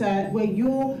concern, where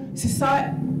your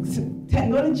society,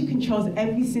 technology controls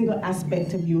every single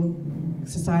aspect of your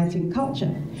society and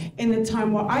culture. In the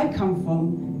time where I come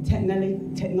from,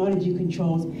 technology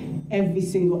controls every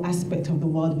single aspect of the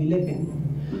world we live in.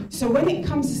 So when it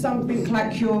comes to something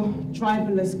like your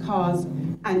driverless cars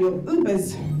and your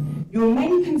Ubers, your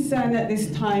main concern at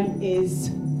this time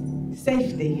is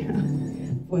safety.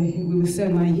 Boy, we were so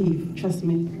naive, trust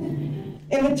me.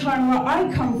 In the time where I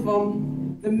come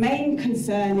from, the main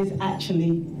concern is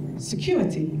actually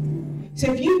security.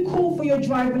 So if you call for your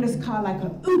driverless car like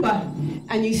an Uber,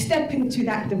 and you step into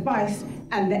that device,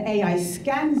 and the AI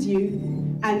scans you,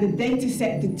 and the data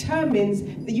set determines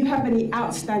that you have any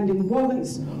outstanding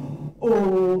warrants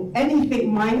or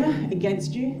anything minor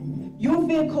against you, your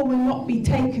vehicle will not be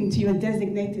taken to your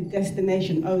designated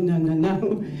destination. Oh, no, no,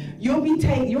 no. Your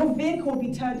vehicle will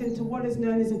be turned into what is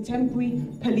known as a temporary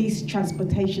police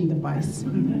transportation device.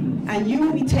 And you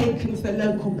will be taken to the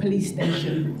local police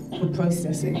station for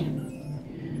processing.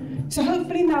 So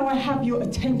hopefully now I have your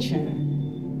attention.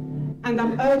 And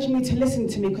I'm urging you to listen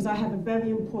to me because I have a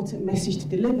very important message to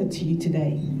deliver to you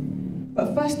today.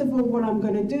 But first of all, what I'm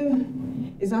going to do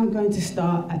is I'm going to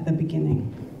start at the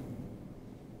beginning.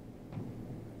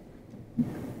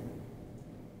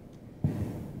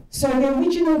 So the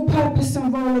original purpose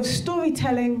and role of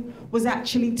storytelling was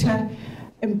actually to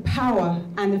empower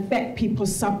and affect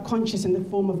people's subconscious in the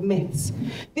form of myths.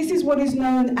 This is what is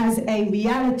known as a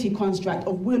reality construct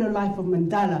of Wheel of Life of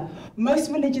Mandela. Most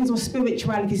religions or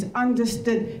spiritualities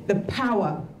understood the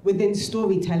power within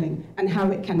storytelling and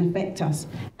how it can affect us,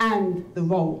 and the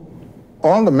role.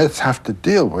 All the myths have to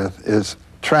deal with is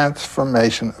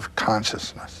transformation of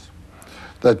consciousness.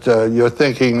 That you're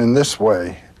thinking in this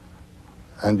way,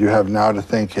 and you have now to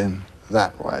think in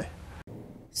that way.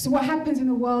 So what happens in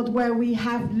a world where we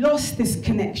have lost this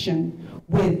connection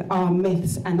with our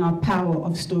myths and our power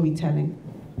of storytelling?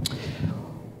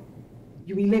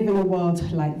 We live in a world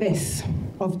like this,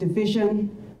 of division,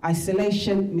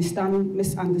 isolation,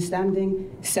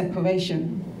 misunderstanding,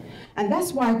 separation. And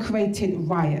that's why I created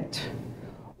Riot.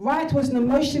 Riot was an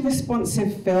emotionally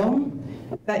responsive film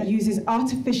that uses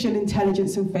artificial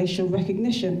intelligence and facial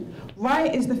recognition.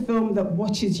 Riot is the film that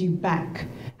watches you back.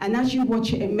 And as you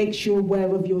watch it, it makes you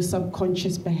aware of your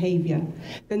subconscious behavior.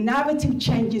 The narrative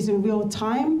changes in real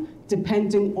time,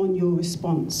 depending on your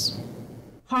response.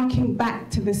 Harking back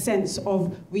to the sense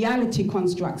of reality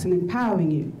constructs and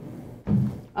empowering you.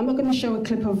 I'm not going to show a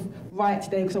clip of Riot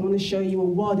today because I want to show you a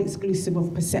world exclusive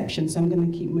of perception, so I'm going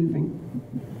to keep moving.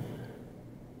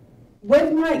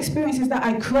 with my experiences that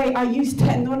I create, I use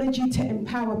technology to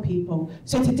empower people.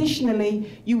 So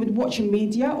traditionally, you would watch a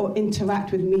media or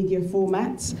interact with media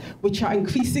formats, which are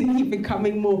increasingly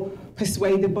becoming more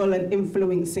persuadable and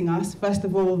influencing us. First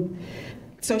of all,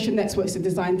 social networks are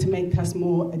designed to make us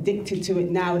more addicted to it.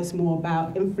 Now it's more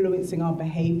about influencing our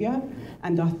behavior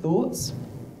and our thoughts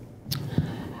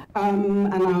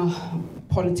and our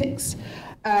politics.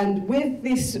 And with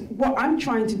this, what I'm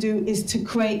trying to do is to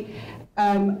create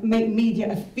make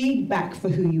media a feedback for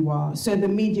who you are. So the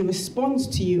media responds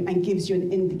to you and gives you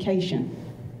an indication.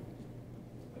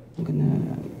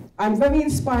 I'm very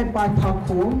inspired by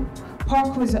parkour.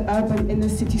 Parkour is an urban inner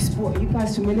city sport. Are you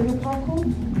guys familiar with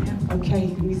parkour? Yeah. Okay,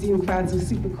 museum crowds are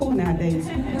super cool nowadays.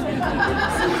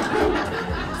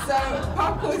 So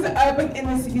parkour is an urban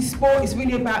inner city sport. It's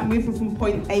really about moving from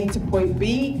point A to point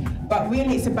B, but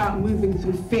really it's about moving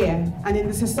through fear. And in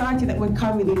the society that we're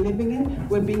currently living in,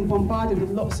 we're being bombarded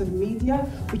with lots of media,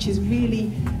 which is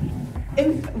really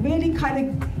kind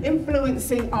of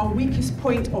influencing our weakest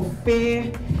point of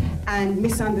fear and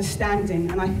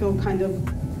misunderstanding. And I feel kind of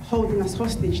holding us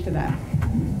hostage to that.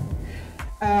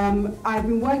 I've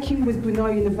been working with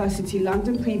Brunel University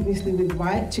London, previously with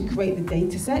Riot, to create the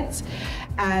data sets.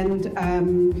 And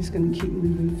I'm just going to keep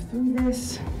moving through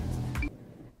this.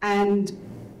 And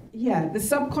yeah, the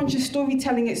subconscious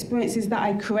storytelling experiences that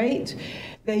I create,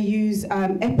 they use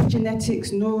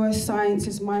epigenetics,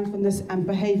 neurosciences, mindfulness, and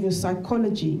behavioral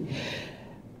psychology.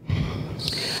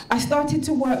 I started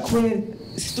to work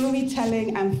with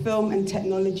storytelling and film and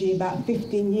technology about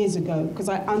 15 years ago because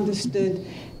I understood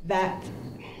that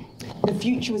the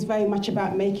future was very much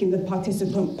about making the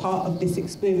participant part of this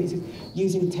experience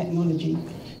using technology.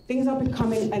 Things are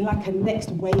becoming like a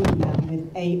next wave now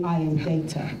with AI and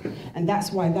data. And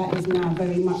that's why that is now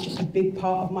very much a big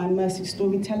part of my immersive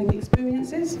storytelling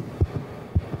experiences.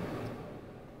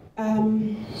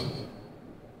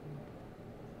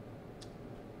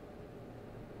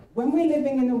 When we're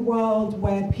living in a world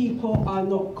where people are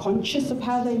not conscious of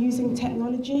how they're using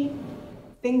technology,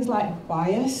 things like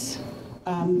bias,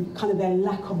 kind of their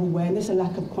lack of awareness, a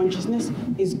lack of consciousness,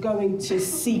 is going to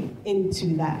seep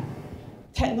into that.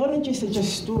 Technologists are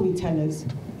just storytellers,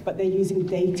 but they're using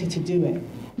data to do it.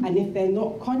 And if they're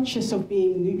not conscious of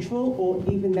being neutral or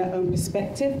even their own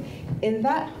perspective in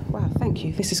that, wow, thank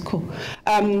you, this is cool.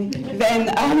 Then,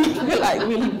 like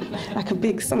really, like a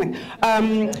big something.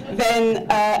 Then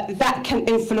that can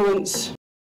influence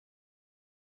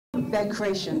their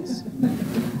creations.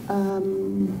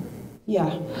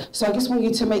 Yeah, so I just want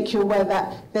you to make you aware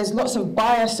that there's lots of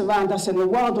bias around us in the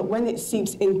world, but when it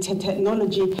seeps into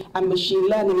technology and machine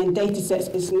learning and data sets,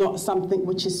 it's not something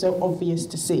which is so obvious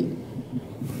to see,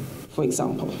 for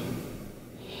example.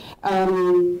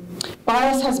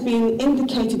 Bias has been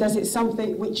indicated as it's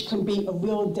something which can be a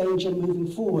real danger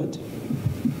moving forward.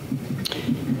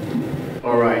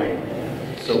 All right,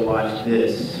 so watch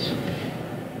this.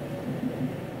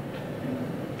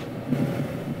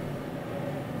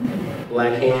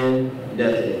 Black hand,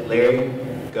 nothing. Larry,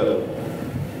 go.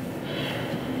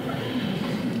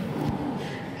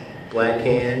 Black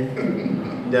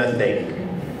hand,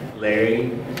 nothing.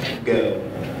 Larry, go.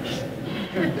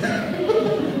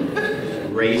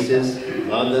 Racist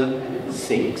mother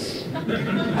sinks.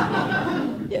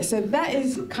 Yeah, so that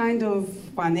is kind of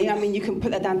funny. I mean, you can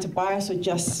put that down to bias or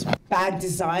just bad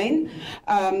design.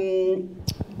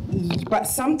 But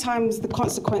sometimes the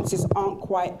consequences aren't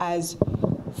quite as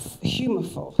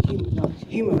humorous.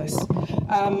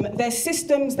 There's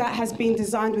systems that has been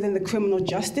designed within the criminal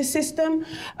justice system,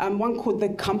 one called the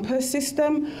Compass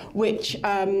system, which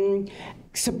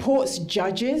supports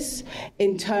judges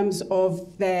in terms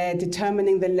of their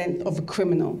determining the length of a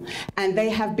criminal. And they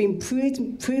have been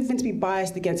proven to be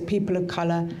biased against people of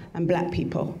colour and black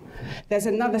people. There's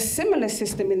another similar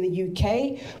system in the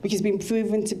UK, which has been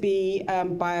proven to be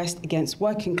biased against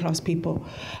working class people.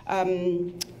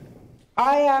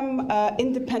 I am an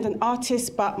independent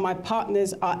artist, but my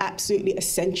partners are absolutely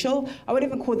essential. I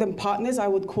wouldn't even call them partners. I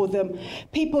would call them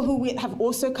people who have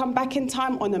also come back in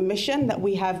time on a mission that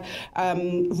we have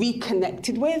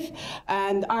reconnected with.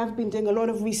 And I've been doing a lot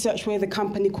of research with a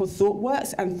company called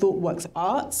ThoughtWorks and ThoughtWorks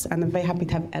Arts, and I'm very happy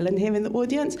to have Ellen here in the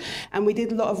audience. And we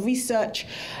did a lot of research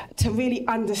to really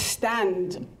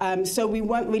understand. So we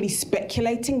weren't really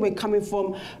speculating. We're coming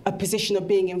from a position of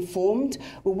being informed.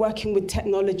 We're working with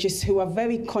technologists who are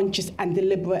very conscious and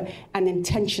deliberate and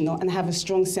intentional and have a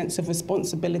strong sense of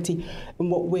responsibility in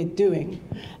what we're doing.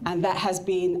 And that has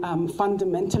been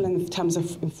fundamental in terms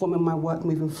of informing my work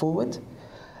moving forward.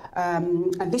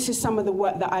 And this is some of the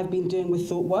work that I've been doing with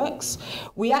ThoughtWorks.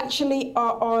 We actually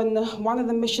are on, one of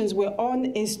the missions we're on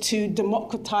is to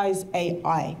democratize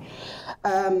AI.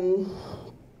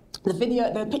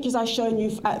 The pictures I've shown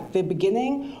you at the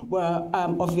beginning were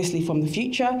obviously from the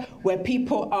future, where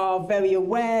people are very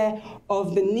aware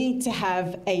of the need to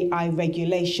have AI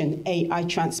regulation, AI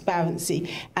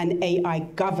transparency, and AI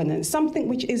governance, something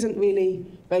which isn't really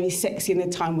very sexy in the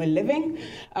time we're living,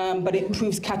 but it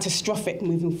proves catastrophic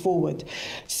moving forward.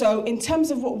 So in terms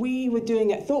of what we were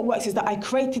doing at ThoughtWorks is that I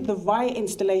created the Riot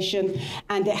installation,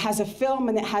 and it has a film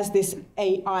and it has this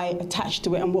AI attached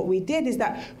to it. And what we did is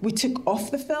that we took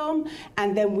off the film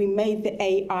and then we made the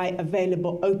AI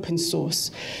available open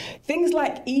source. Things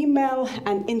like email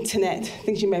and internet,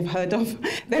 things you may have heard of,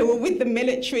 they were with the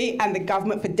military and the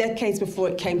government for decades before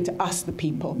it came to us, the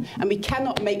people. And we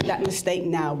cannot make that mistake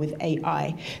now with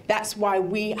AI. That's why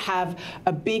we have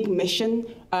a big mission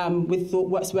with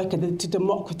ThoughtWorks Record to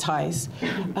democratize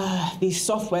these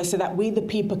software so that we, the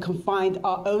people, can find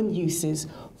our own uses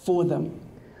for them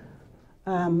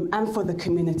and for the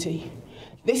community.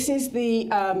 This is the,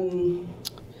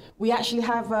 we actually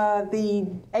have the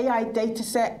AI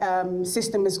dataset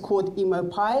system is called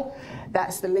EmoPi.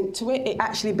 That's the link to it. It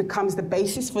actually becomes the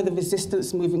basis for the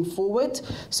resistance moving forward.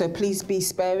 So please be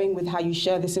sparing with how you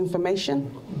share this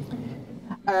information.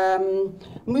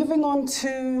 Moving on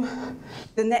to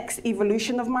the next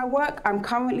evolution of my work, I'm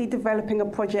currently developing a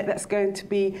project that's going to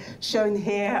be shown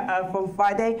here from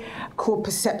Friday called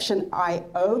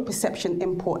Perception.io, Perception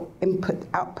Input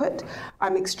Output.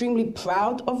 I'm extremely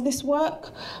proud of this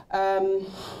work.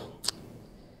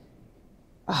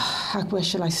 Where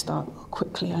shall I start?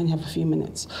 Quickly, I only have a few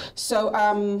minutes. So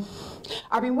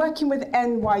I've been working with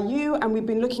NYU, and we've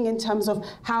been looking in terms of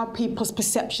how people's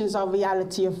perceptions of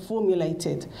reality are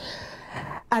formulated.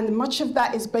 And much of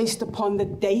that is based upon the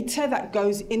data that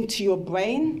goes into your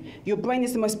brain. Your brain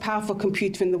is the most powerful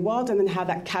computer in the world, and then how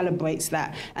that calibrates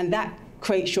that. And that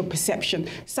creates your perception.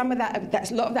 Some of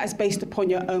that, a lot of that is based upon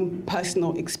your own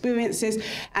personal experiences,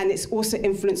 and it's also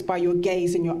influenced by your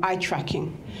gaze and your eye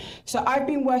tracking. So I've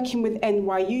been working with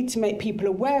NYU to make people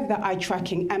aware of that eye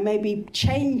tracking and maybe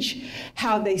change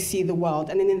how they see the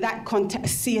world, and then in that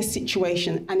context see a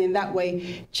situation, and in that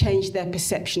way change their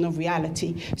perception of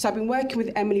reality. So I've been working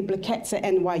with Emily Blaquetz at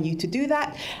NYU to do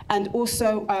that, and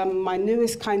also my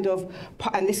newest kind of,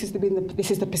 and this is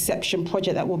the Perception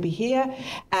project that will be here,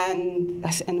 and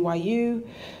that's NYU.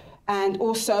 And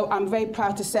also, I'm very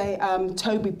proud to say,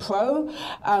 Toby Pro,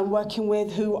 working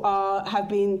with, who have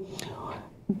been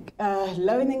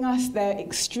loaning us their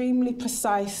extremely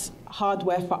precise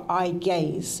hardware for eye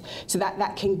gaze, so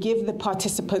that can give the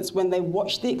participants, when they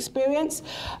watch the experience,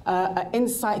 an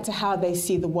insight to how they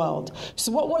see the world.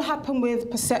 So what will happen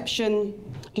with perception,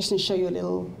 just to show you a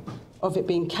little of it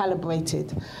being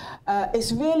calibrated.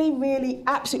 It's really, really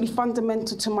absolutely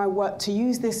fundamental to my work to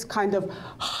use this kind of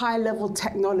high-level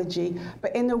technology,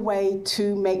 but in a way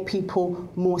to make people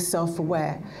more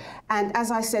self-aware. And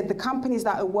as I said, the companies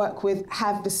that I work with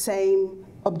have the same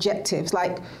objectives.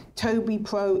 Like Toby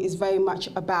Pro is very much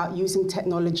about using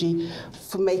technology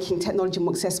for making technology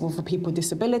more accessible for people with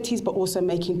disabilities, but also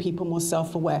making people more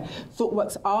self-aware.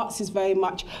 ThoughtWorks Arts is very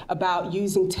much about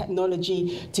using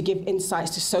technology to give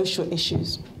insights to social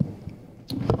issues.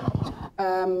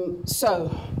 So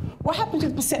what happens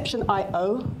with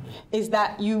Perception.io is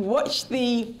that you watch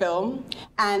the film,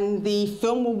 and the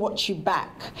film will watch you back.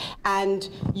 And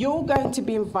you're going to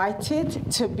be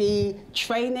invited to be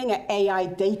training an AI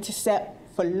data set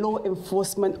for law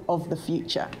enforcement of the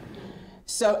future.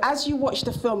 So as you watch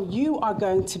the film, you are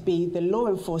going to be the law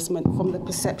enforcement from the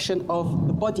perception of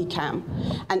the body cam.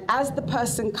 And as the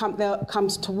person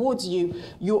comes towards you,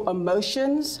 your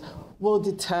emotions will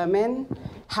determine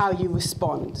how you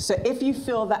respond. So if you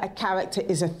feel that a character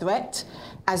is a threat,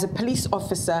 as a police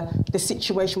officer, the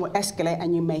situation will escalate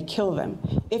and you may kill them.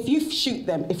 If you shoot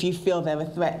them, if you feel they're a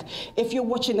threat. If you're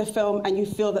watching a film and you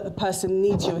feel that the person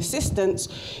needs your assistance,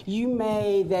 you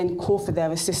may then call for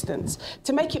their assistance.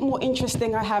 To make it more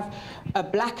interesting, I have a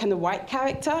black and a white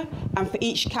character, and for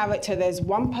each character there's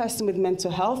one person with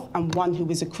mental health and one who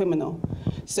is a criminal.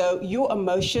 So your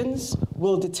emotions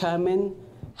will determine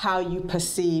how you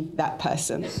perceive that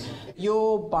person.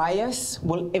 Your bias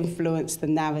will influence the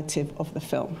narrative of the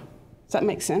film. Does that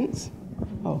make sense?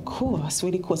 Oh, cool, that's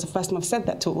really cool. It's the first time I've said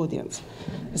that to an audience.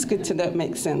 It's good to know it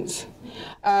makes sense.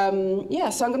 Yeah,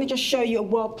 so I'm gonna just show you a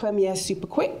world premiere super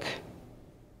quick.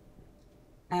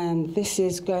 And this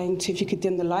is going to, if you could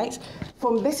dim the lights.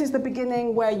 This is the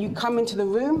beginning where you come into the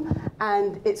room,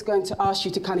 and it's going to ask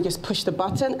you to kind of just push the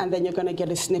button, and then you're gonna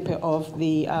get a snippet of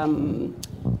the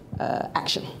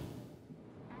action.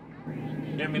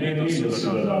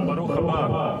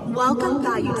 Welcome,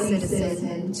 valued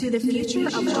citizen, to the future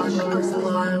of work of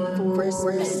law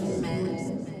enforcement.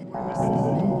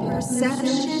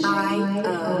 Perception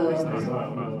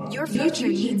I.O. Your future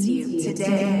needs you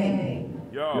today.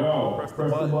 Yo, press the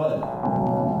button.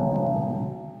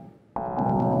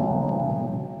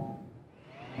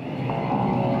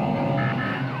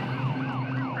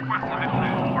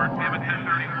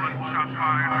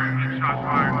 Shots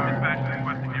fired. Dispatch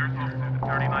requesting near assault to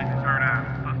 39th and 3rd Ave.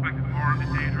 Suspect is armed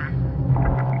and dangerous.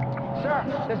 Sir,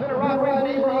 there's been a robbery in the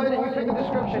neighborhood and you fit the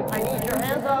description. I need your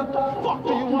hands up. What the fuck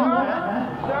do you want,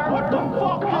 man? Sir, what the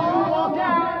fuck do you want?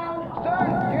 Down. Sir,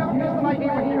 do you have a pistol ID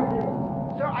with you?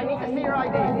 Sir, I need to see your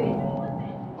ID.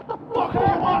 What the fuck do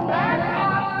you want,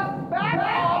 man? Back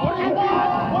up! What do you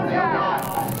want? What do you want?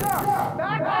 Sir,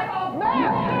 back up!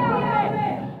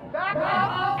 Man! Back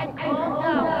up and calm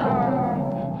down, sir.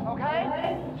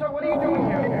 Sir, what are you doing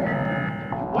here?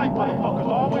 White motherfuckers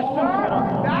always fucking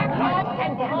up. Back up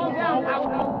and calm down.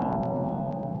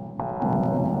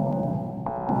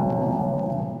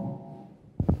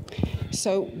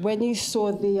 So when you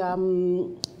saw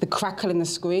the crackle in the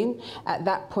screen, at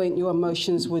that point your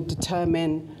emotions would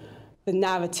determine the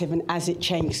narrative, and as it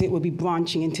changes, it will be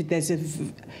branching into, there's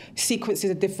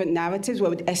sequences of different narratives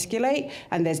where it would escalate,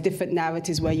 and there's different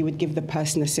narratives where you would give the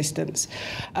person assistance.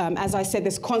 As I said,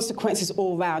 there's consequences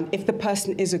all around. If the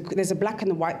person there's a black and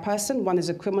a white person, one is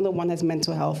a criminal, one has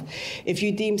mental health. If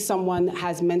you deem someone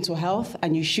has mental health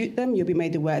and you shoot them, you'll be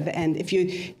made aware at the end. If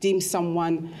you deem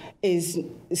someone is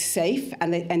safe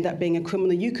and they end up being a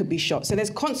criminal, you could be shot. So there's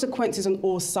consequences on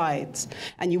all sides,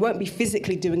 and you won't be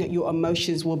physically doing it, your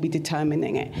emotions will be determining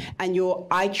it. And your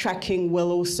eye tracking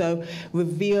will also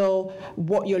reveal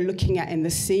what you're looking at in the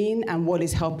scene and what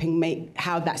is helping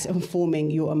how that's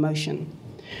informing your emotion.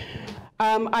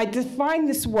 I define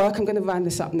this work, I'm going to round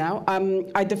this up now.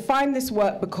 I define this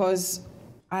work because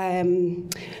kind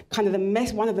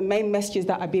of one of the main messages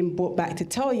that I've been brought back to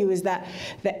tell you is that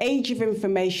the age of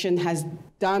information has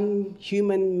done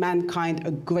mankind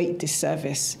a great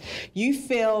disservice. You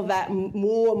feel that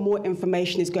more and more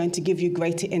information is going to give you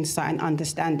greater insight and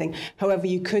understanding. However,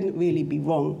 you couldn't really be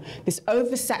wrong. This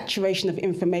oversaturation of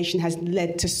information has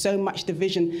led to so much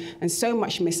division and so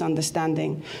much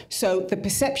misunderstanding. So the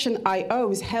perception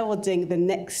I.O. is heralding the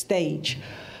next stage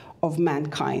of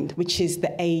mankind, which is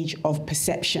the age of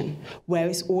perception, where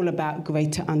it's all about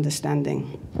greater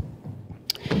understanding.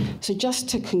 So just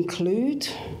to conclude,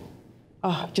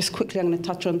 just quickly, I'm going to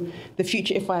touch on the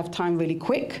future if I have time really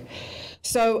quick.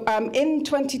 So in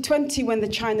 2020, when the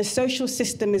China social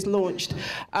system is launched,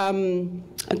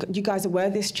 you guys are aware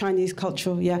of this, Chinese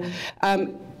cultural, yeah?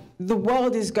 The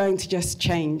world is going to just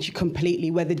change completely,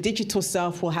 where the digital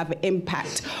self will have an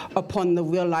impact upon the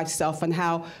real life self, and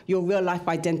how your real life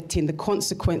identity and the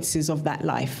consequences of that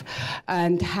life,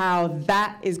 and how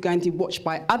that is going to be watched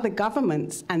by other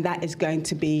governments, and that is going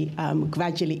to be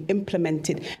gradually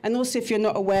implemented. And also, if you're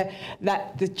not aware,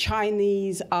 that the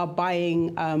Chinese are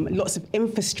buying lots of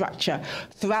infrastructure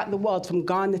throughout the world, from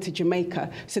Ghana to Jamaica.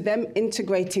 So them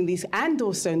integrating these, and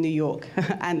also New York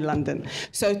and London.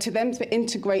 So to them to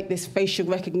integrate this facial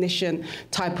recognition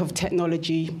type of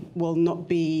technology will not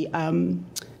be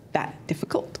that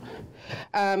difficult.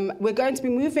 We're going to be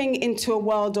moving into a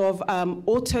world of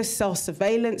auto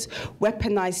self-surveillance,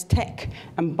 weaponized tech,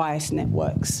 and bias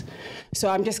networks. So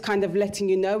I'm just kind of letting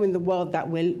you know in the world that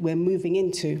we're moving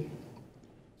into.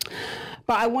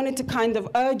 But I wanted to kind of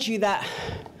urge you that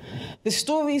the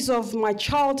stories of my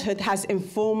childhood has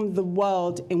informed the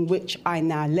world in which I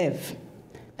now live.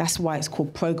 That's why it's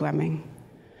called programming.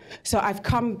 So I've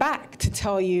come back to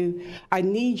tell you, I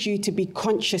need you to be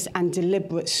conscious and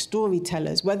deliberate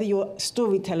storytellers. Whether you're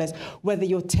storytellers, whether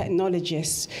you're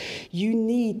technologists, you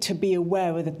need to be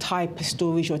aware of the type of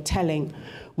stories you're telling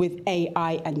with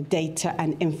AI and data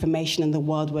and information in the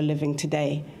world we're living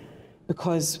today,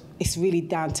 because it's really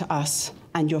down to us,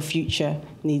 and your future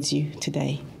needs you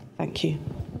today. Thank you.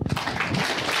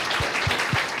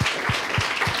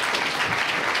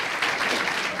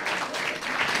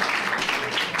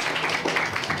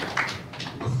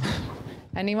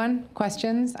 Anyone?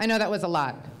 Questions? I know that was a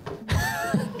lot.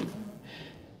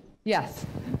 Yes.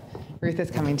 Ruth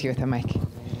is coming to you with a mic.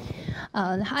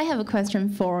 I have a question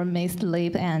for Ms.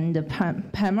 Lip and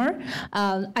Pammer.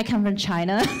 I come from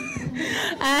China.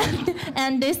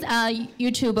 and this,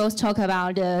 you two both talk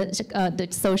about the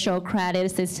social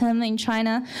credit system in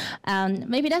China.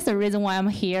 Maybe that's the reason why I'm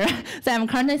here. So I'm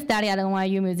currently studying at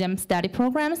NYU Museum study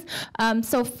programs.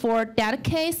 So for that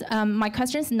case, my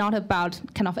question is not about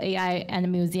kind of AI and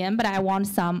museum, but I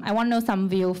want to know some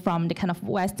view from the kind of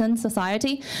Western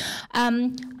society.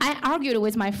 I argued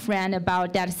with my friend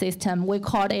about that system. We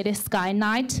called it a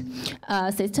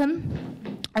Skynet system.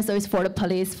 So it's for the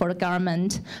police, for the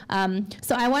government.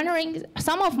 So I'm wondering,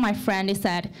 some of my friends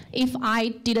said, if I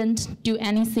didn't do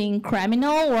anything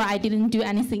criminal or I didn't do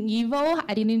anything evil,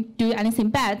 I didn't do anything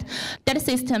bad, that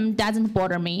system doesn't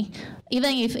bother me,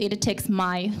 even if it takes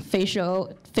my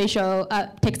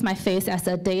takes my face as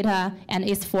a data and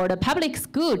is for the public's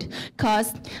good,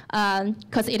 because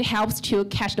it helps to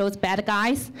catch those bad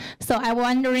guys. So I'm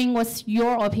wondering what's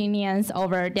your opinions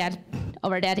over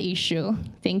that issue.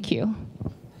 Thank you.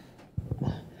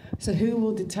 So who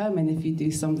will determine if you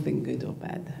do something good or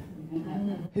bad?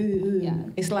 Who? Yeah.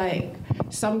 It's like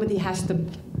somebody has to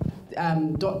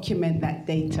document that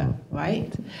data,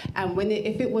 right? And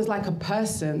if it was like a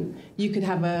person, you could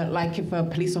have if a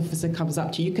police officer comes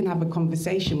up to you, you can have a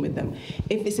conversation with them.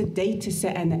 If it's a data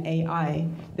set and an AI,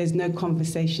 there's no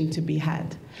conversation to be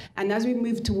had. And as we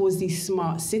move towards these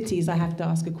smart cities, I have to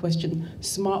ask a question: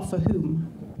 smart for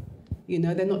whom? You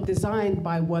know, they're not designed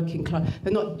by working class.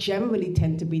 They're not generally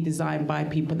tend to be designed by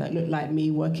people that look like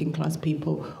me, working class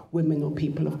people, women or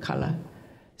people of color.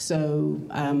 So,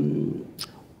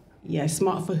 yeah,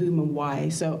 smart for whom and why.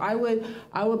 So I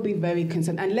would be very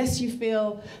concerned, unless you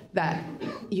feel that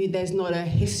there's not a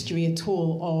history at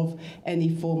all of any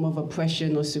form of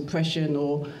oppression or suppression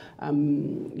or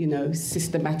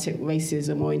systematic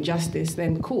racism or injustice,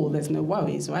 then cool, there's no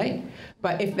worries, right?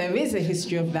 But if there is a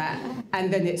history of that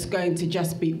and then it's going to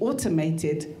just be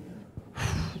automated,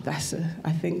 that's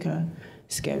I think a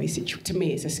scary situation. To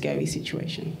me, it's a scary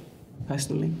situation,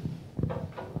 personally.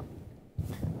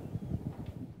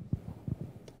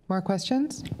 More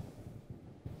questions?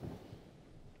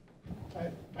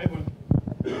 I have one.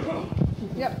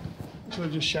 Yep. Should I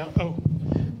just shout? Oh,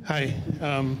 hi.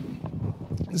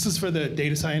 This is for the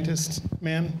data scientist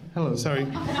man. Hello. Sorry.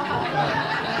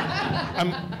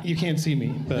 You can't see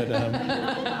me, but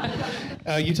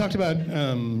you talked about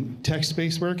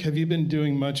text-based work. Have you been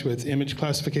doing much with image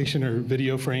classification or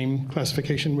video frame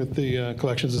classification with the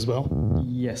collections as well?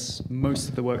 Yes, most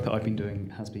of the work that I've been doing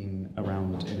has been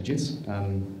around images.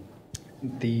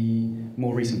 The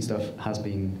more recent stuff has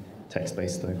been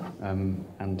text-based though,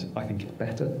 and I think it's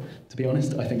better, to be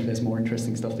honest. I think there's more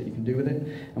interesting stuff that you can do with it,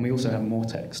 and we also have more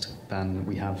text than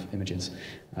we have images.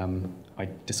 I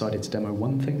decided to demo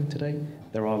one thing today.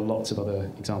 There are lots of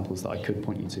other examples that I could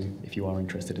point you to if you are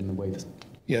interested in the way that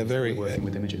we're working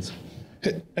with images.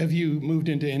 Have you moved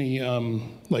into any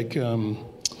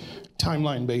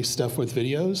timeline-based stuff with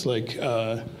videos, like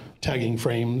tagging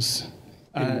frames?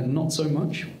 Not so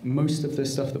much. Most of the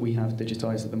stuff that we have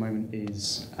digitized at the moment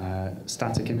is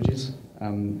static images.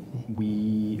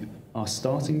 We are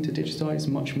starting to digitize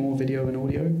much more video and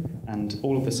audio, and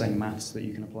all of the same maths that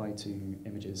you can apply to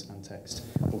images and text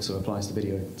also applies to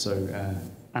video, so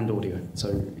and audio.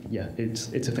 So yeah, it's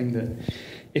a thing that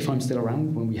if I'm still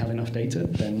around when we have enough data,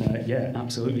 then yeah,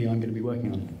 absolutely, I'm going to be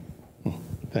working on.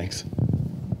 Thanks.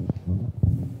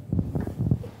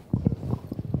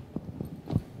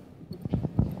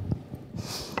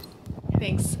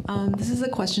 Thanks. This is a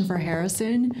question for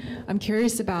Harrison. I'm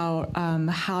curious about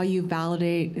how you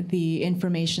validate the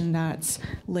information that's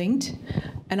linked,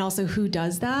 and also who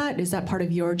does that. Is that part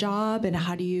of your job, and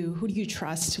who do you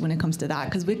trust when it comes to that?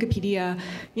 Because Wikipedia,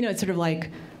 it's sort of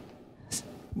like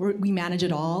we manage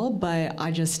it all, but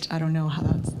I don't know how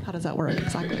does that work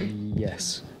exactly?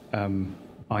 Yes.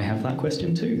 I have that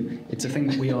question too. It's a thing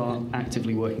that we are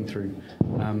actively working through.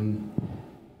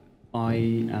 I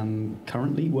am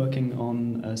currently working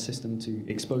on a system to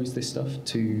expose this stuff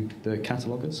to the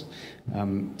cataloguers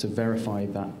to verify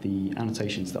that the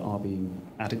annotations that are being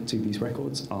added to these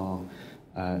records are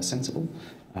sensible.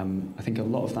 I think a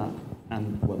lot of that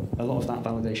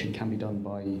validation can be done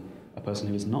by a person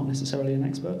who is not necessarily an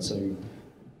expert. So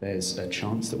there's a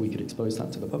chance that we could expose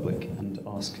that to the public and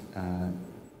ask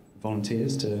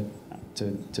volunteers to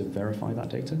verify that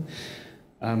data.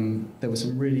 There were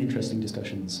some really interesting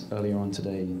discussions earlier on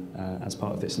today as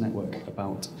part of this network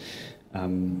about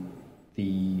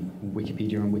the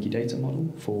Wikipedia and Wikidata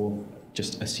model for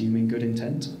just assuming good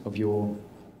intent of your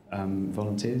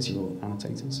volunteers, your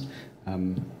annotators.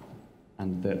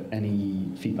 and that any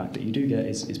feedback that you do get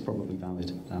is probably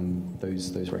valid.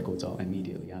 Those records are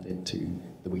immediately added to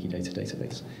the Wikidata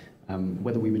database.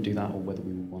 Whether we would do that or whether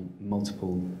we would want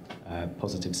multiple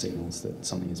positive signals that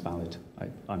something is valid,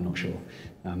 I'm not sure.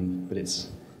 But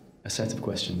it's a set of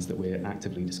questions that we're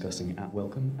actively discussing at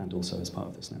Wellcome and also as part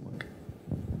of this network.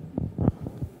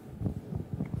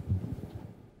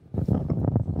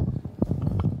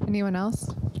 Anyone else?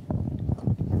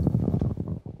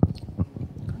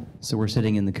 So we're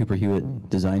sitting in the Cooper Hewitt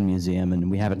Design Museum, and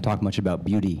we haven't talked much about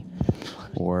beauty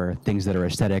or things that are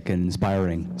aesthetic and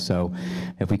inspiring. So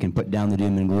if we can put down the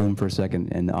doom and gloom for a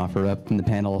second and offer up from the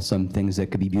panel some things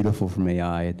that could be beautiful from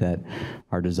AI that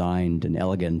are designed and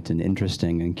elegant and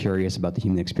interesting and curious about the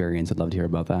human experience, I'd love to hear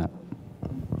about that.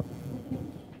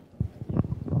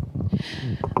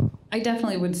 I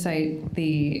definitely would cite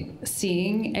the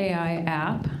Seeing AI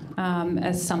app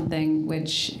as something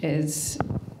which is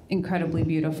incredibly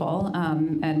beautiful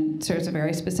and serves a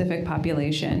very specific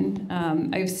population.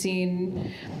 I've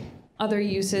seen other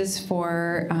uses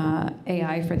for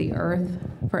AI for the Earth,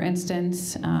 for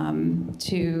instance,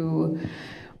 to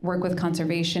work with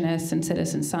conservationists and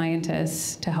citizen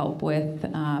scientists to help with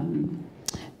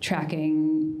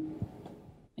tracking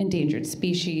endangered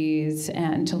species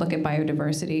and to look at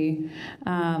biodiversity.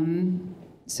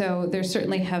 So there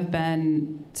certainly have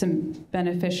been some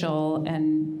beneficial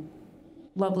and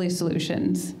lovely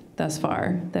solutions thus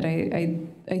far that I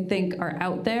think are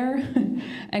out there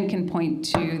and can point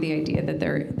to the idea that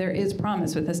there is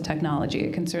promise with this technology.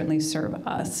 It can certainly serve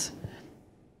us.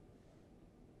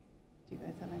 Do you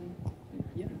guys have any?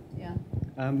 Yeah.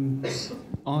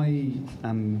 I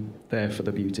am there for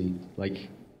the beauty. Like,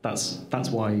 that's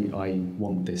why I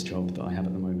want this job that I have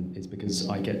at the moment, is because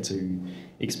I get to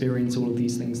experience all of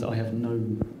these things that I have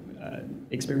no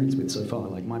experience with so far.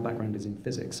 Like, my background is in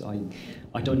physics.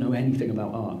 I don't know anything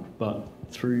about art, but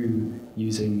through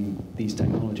using these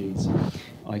technologies,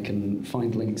 I can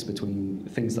find links between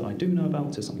things that I do know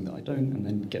about to something that I don't, and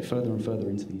then get further and further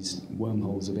into these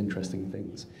wormholes of interesting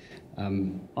things.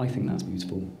 I think that's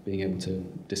beautiful, being able to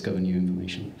discover new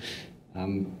information.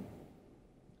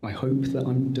 I hope that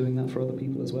I'm doing that for other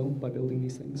people as well by building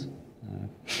these things.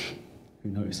 Who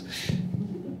knows?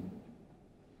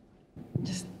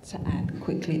 Just to add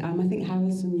quickly, I think,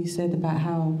 Harrison, you said about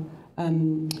how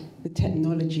the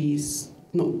technology is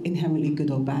not inherently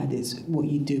good or bad, it's what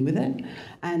you do with it.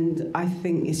 And I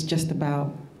think it's just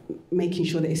about making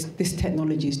sure that this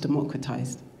technology is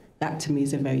democratized. That, to me,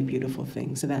 is a very beautiful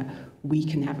thing, so that we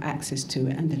can have access to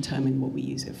it and determine what we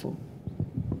use it for.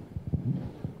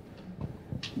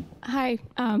 Hi,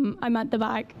 I'm at the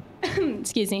back.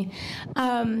 Excuse me.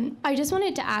 I just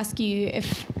wanted to ask you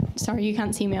if, sorry, you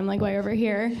can't see me, I'm like way over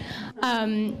here,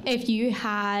 if you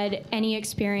had any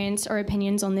experience or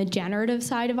opinions on the generative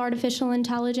side of artificial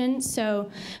intelligence. So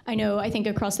I think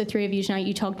across the three of you tonight,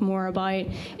 you talked more about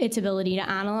its ability to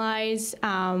analyze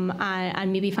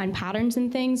and maybe find patterns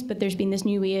in things, but there's been this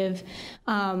new wave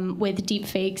with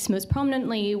deepfakes most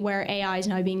prominently, where AI is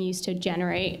now being used to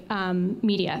generate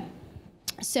media.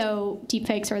 So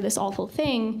deepfakes are this awful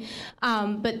thing,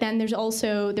 but then there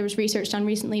was research done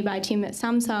recently by a team at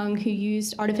Samsung who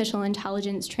used artificial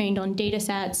intelligence trained on data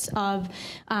sets of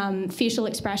facial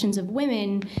expressions of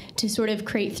women to sort of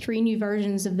create 3 new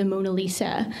versions of the Mona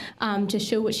Lisa to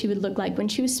show what she would look like when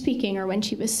she was speaking or when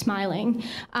she was smiling.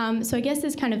 So I guess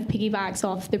this kind of piggybacks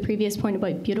off the previous point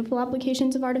about beautiful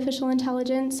applications of artificial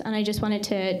intelligence, and I just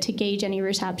wanted to gauge any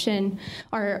reception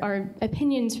or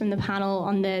opinions from the panel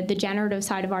on the generative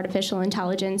side of artificial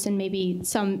intelligence and maybe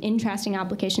some interesting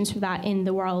applications for that in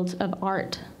the world of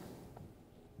art,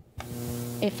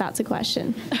 if that's a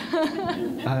question.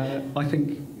 I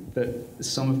think that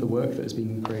some of the work that has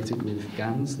been created with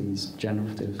GANs, these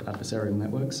generative adversarial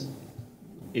networks,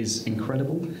 is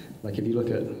incredible. Like, if you look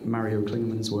at Mario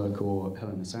Klingeman's work or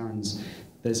Helena Saren's,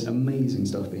 there's amazing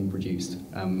stuff being produced,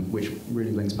 which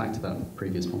really links back to that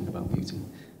previous point about beauty.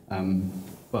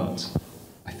 But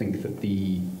I think that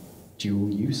the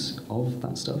dual use of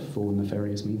that stuff for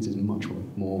nefarious means is much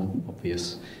more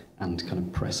obvious and kind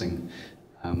of pressing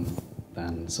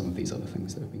than some of these other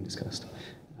things that have been discussed.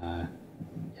 Yeah,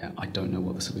 I don't know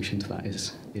what the solution to that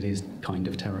is. It is kind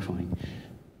of terrifying.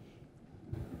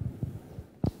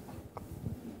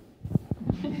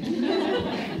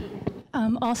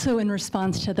 Also, in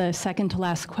response to the second to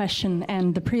last question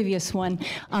and the previous one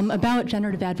about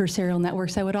generative adversarial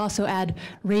networks, I would also add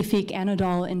Rafik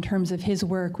Anadol in terms of his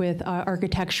work with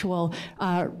architectural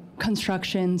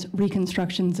constructions,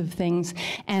 reconstructions of things.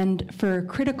 And for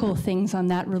critical things on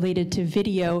that related to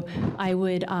video, I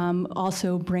would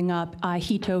also bring up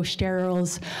Hito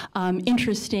Sterl's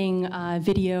interesting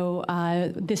video,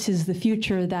 This is the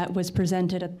Future, that was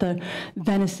presented at the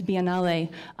Venice Biennale,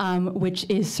 which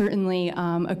is certainly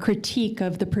a critique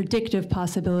of the predictive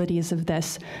possibilities of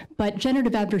this. But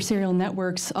generative adversarial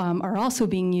networks are also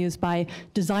being used by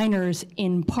designers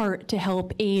in part to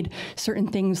help aid certain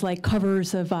things like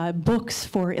covers of books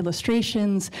for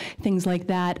illustrations, things like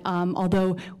that,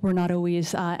 although we're not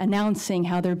always announcing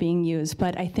how they're being used.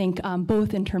 But I think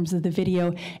both in terms of the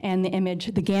video and the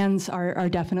image, the GANs are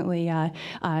definitely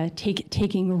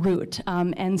taking root.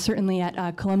 And certainly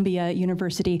at Columbia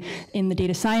University in the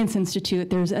Data Science Institute,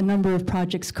 there's a number of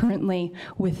projects currently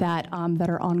with that that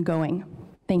are ongoing.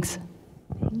 Thanks.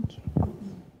 Thank you.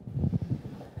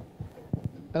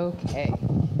 Okay.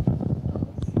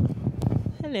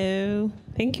 Hello.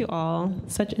 Thank you all.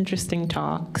 Such interesting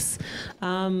talks.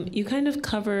 You kind of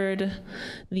covered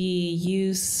the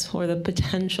use or the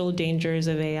potential dangers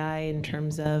of AI in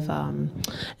terms of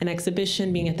an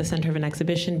exhibition, being at the center of an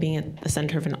exhibition, being at the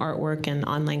center of an artwork and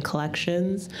online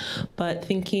collections. But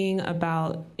thinking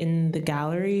about in the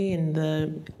gallery, in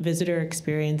the visitor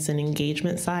experience and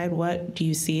engagement side, what do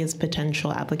you see as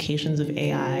potential applications of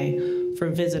AI for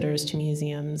visitors to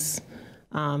museums?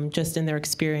 Just in their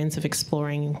experience of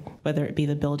exploring, whether it be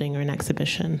the building or an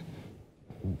exhibition?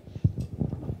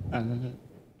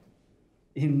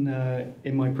 In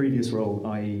my previous role,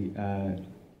 I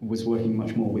was working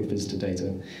much more with visitor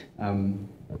data.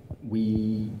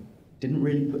 We didn't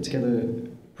really put together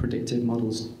predictive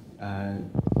models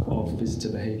of visitor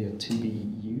behavior to be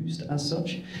used as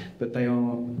such, but they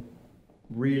are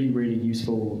really, really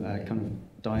useful kind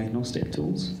of diagnostic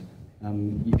tools.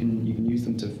 You can use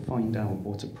them to find out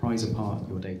or to prize apart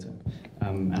your data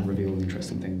and reveal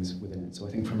interesting things within it. So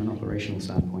I think from an operational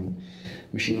standpoint,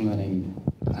 machine learning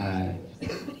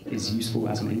is useful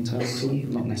as an internal tool,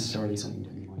 not necessarily something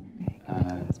that you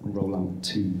might roll out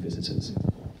to visitors.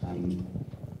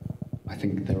 I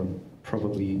think there are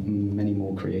probably many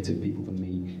more creative people than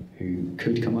me who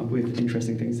could come up with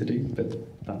interesting things to do, but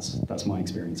that's my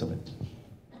experience of it.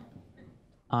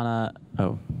 Anna,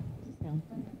 oh.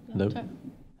 Hello?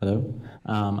 Hello?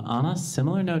 On a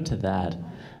similar note to that,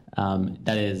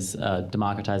 that is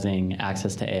democratizing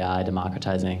access to AI,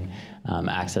 democratizing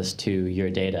access to your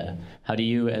data. How do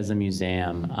you, as a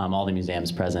museum, all the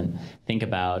museums present, think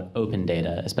about open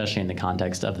data, especially in the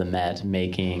context of the Met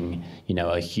making,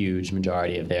 a huge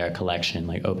majority of their collection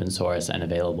like open source and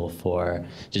available for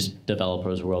just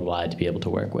developers worldwide to be able to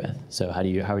work with? So how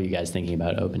are you guys thinking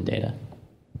about open data?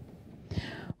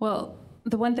 Well,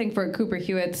 the one thing for Cooper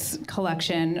Hewitt's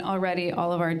collection, already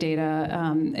all of our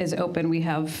data is open. We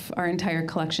have our entire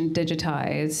collection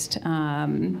digitized.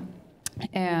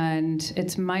 And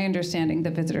it's my understanding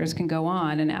that visitors can go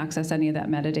on and access any of that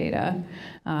metadata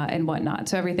and whatnot.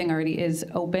 So everything already is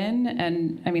open.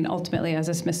 And I mean, ultimately, as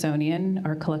a Smithsonian,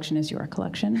 our collection is your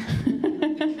collection.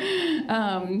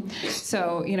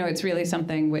 So, it's really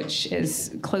something which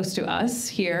is close to us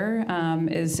here,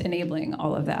 is enabling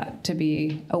all of that to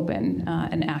be open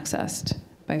and accessed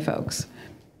by folks.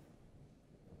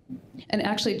 And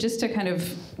actually, just to kind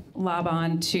of lob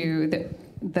on to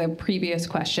the previous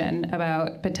question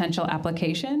about potential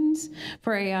applications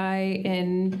for AI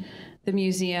in the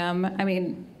museum, I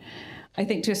mean, I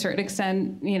think to a certain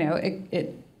extent,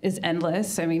 it is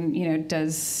endless. I mean,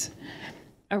 does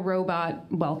a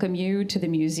robot welcome you to the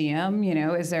museum?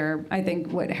 Is there, I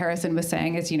think what Harrison was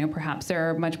saying is, perhaps there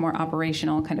are much more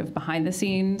operational kind of behind the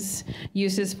scenes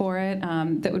uses for it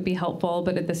that would be helpful,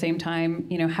 but at the same time,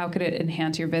 how could it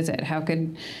enhance your visit? How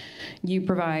could you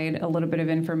provide a little bit of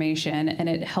information and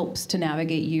it helps to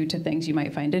navigate you to things you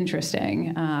might find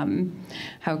interesting?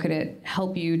 How could it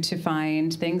help you to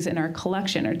find things in our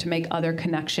collection or to make other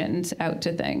connections out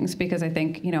to things? Because I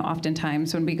think,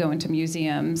 oftentimes when we go into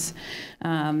museums,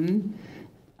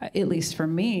 at least for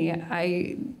me,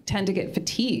 I tend to get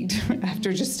fatigued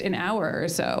after just an hour or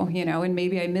so, and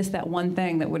maybe I miss that one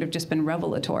thing that would have just been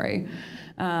revelatory.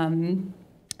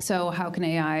 So how can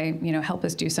AI, help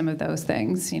us do some of those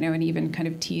things, and even kind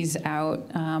of tease out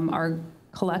our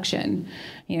collection,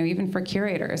 even for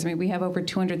curators. I mean, we have over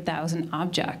 200,000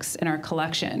 objects in our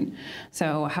collection.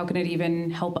 So how can it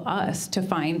even help us to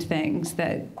find things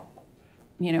that,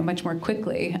 much more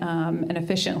quickly and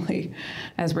efficiently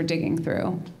as we're digging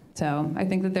through? So I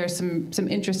think that there's some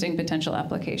interesting potential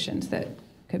applications that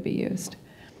could be used.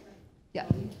 Yeah.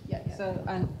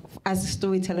 So as a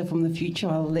storyteller from the future,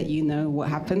 I'll let you know what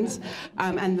happens.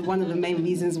 And one of the main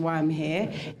reasons why I'm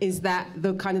here is that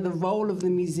the role of the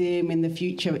museum in the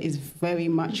future is very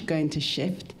much going to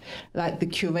shift. Like the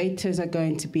curators are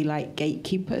going to be like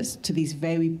gatekeepers to these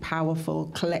very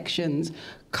powerful collections,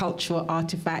 cultural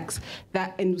artifacts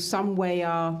that in some way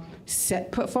are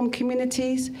separate from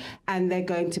communities, and they're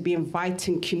going to be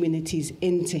inviting communities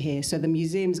into here. So the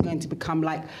museum is going to become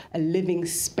like a living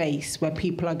space where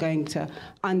people are going to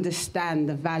understand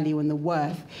the value and the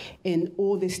worth in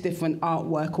all this different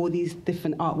artwork, all these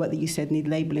different artwork that you said need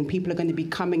labeling. People are going to be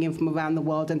coming in from around the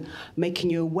world and making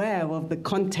you aware of the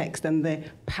context and the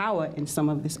power in some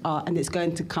of this art, and it's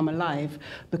going to come alive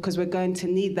because we're going to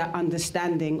need that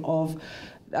understanding of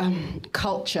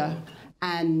culture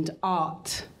and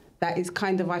art that is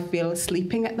I feel,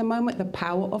 sleeping at the moment, the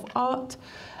power of art.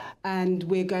 And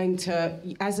we're going to,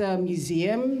 as a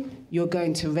museum, you're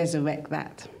going to resurrect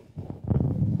that.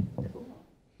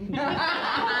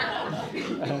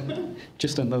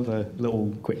 Just another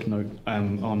little quick note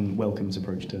on Wellcome's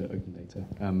approach to open data.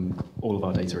 All of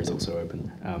our data is also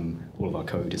open. All of our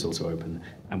code is also open.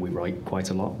 And we write quite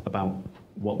a lot about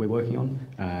what we're working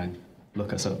on.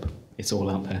 Look us up. It's all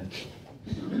out there.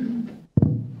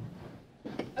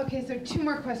 Okay, so 2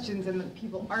 more questions, and the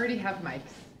people already have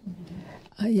mics.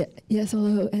 Yes,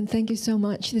 hello, and thank you so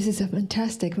much. This is a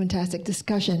fantastic, fantastic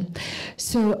discussion.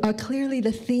 So clearly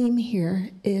the theme here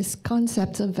is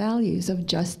concepts of values, of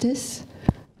justice,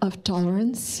 of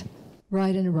tolerance,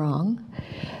 right and wrong.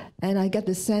 And I get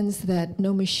the sense that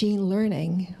no machine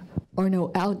learning or no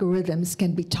algorithms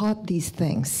can be taught these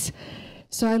things.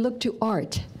 So I look to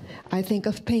art. I think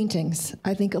of paintings.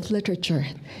 I think of literature.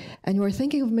 And we're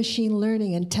thinking of machine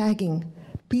learning and tagging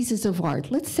pieces of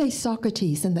art. Let's say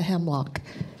Socrates in the Hemlock.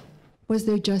 Was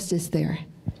there justice there?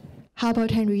 How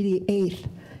about Henry VIII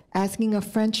asking a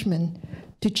Frenchman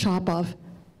to chop off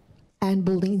Anne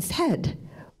Boleyn's head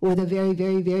with a very,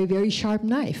 very, very, very sharp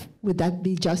knife? Would that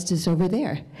be justice over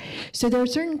there? So there are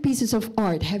certain pieces of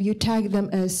art. Have you tagged them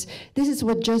as, this is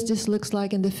what justice looks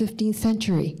like in the 15th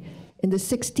century, in the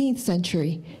 16th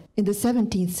century, in the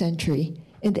 17th century,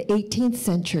 in the 18th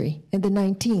century, in the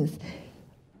 19th?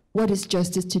 What is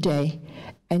justice today?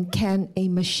 And can a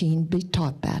machine be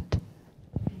taught that?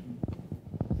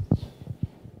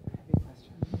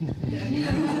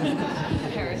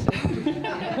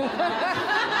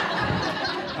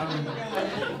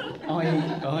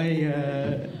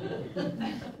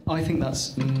 I think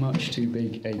that's much too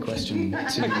big a question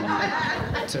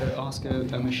to ask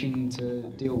a machine to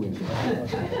deal with.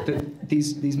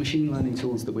 These machine learning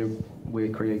tools that we're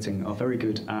creating are very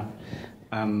good at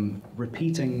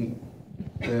repeating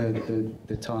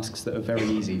the tasks that are very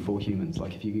easy for humans.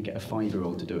 Like if you could get a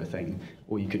 5-year-old to do a thing,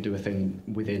 or you could do a thing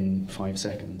within 5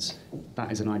 seconds,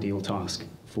 that is an ideal task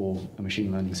for a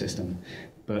machine learning system.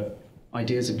 But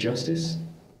ideas of justice,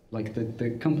 like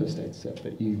the Compass data set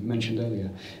that you mentioned earlier,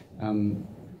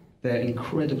 they're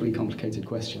incredibly complicated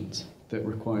questions that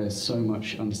require so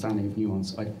much understanding of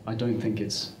nuance. I don't think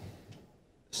it's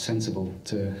sensible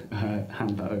to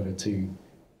hand that over to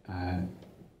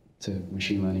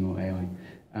machine learning or AI.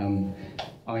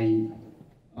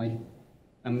 I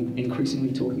am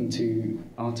increasingly talking to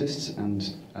artists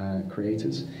and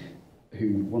creators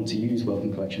who want to use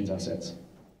Wellcome Collections assets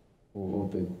or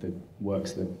the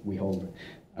works that we hold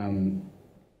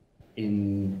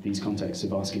in these contexts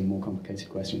of asking more complicated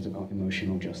questions about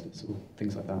emotional justice or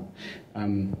things like that.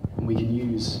 We can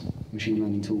use machine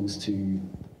learning tools to,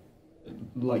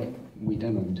 like we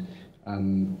demoed,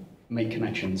 make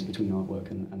connections between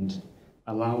artwork and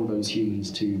allow those humans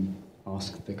to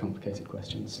ask the complicated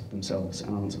questions themselves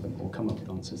and answer them, or come up with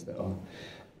answers that are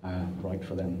right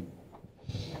for them.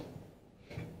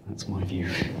 That's my view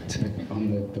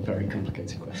on the very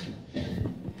complicated question.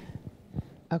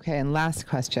 Okay, and last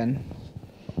question.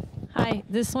 Hi,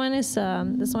 this one is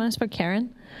for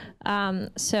Karen.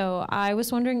 So I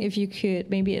was wondering if you could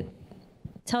maybe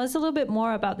tell us a little bit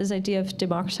more about this idea of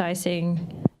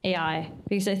democratizing AI,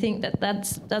 because I think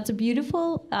that's a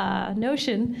beautiful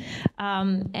notion,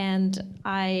 and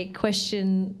I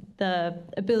question the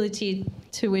ability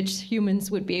to which humans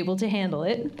would be able to handle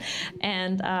it,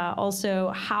 and also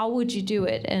how would you do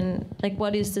it, and like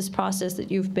what is this process that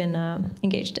you've been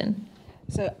engaged in?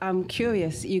 So I'm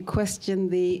curious. You question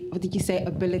what did you say?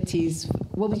 Abilities.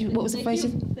 What was the phrase?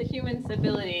 The human's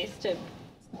abilities to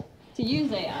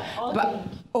use AI.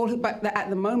 But at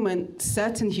the moment,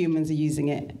 certain humans are using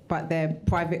it, but they're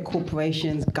private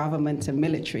corporations, government, and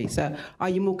military. So are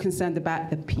you more concerned about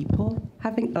the people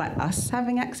having, like us,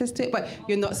 having access to it, but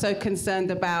you're not so concerned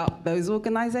about those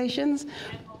organizations?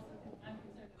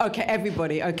 Okay,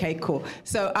 everybody. Okay, cool.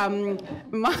 So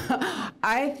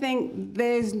I think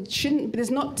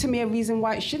there's not to me a reason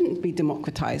why it shouldn't be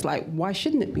democratized. Like, why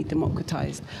shouldn't it be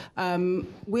democratized?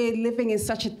 We're living in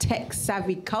such a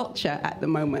tech-savvy culture at the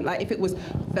moment. Like, if it was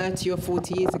 30 or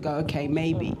 40 years ago, okay,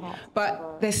 maybe.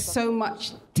 But there's so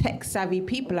much tech-savvy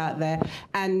people out there.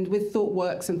 And with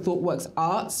ThoughtWorks and ThoughtWorks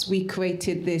Arts, we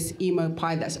created this emo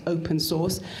pie that's open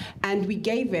source, and we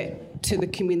gave it to the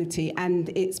community, and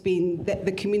it's been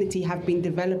the community have been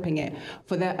developing it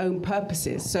for their own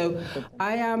purposes. So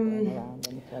I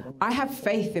have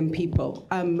faith in people.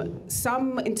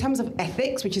 Some, in terms of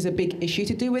ethics, which is a big issue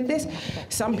to do with this,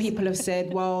 some people have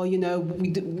said, well, you know,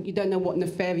 you don't know what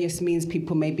nefarious means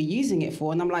people may be using it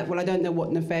for. And I'm like, well, I don't know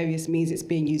what nefarious means it's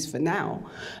being used for now.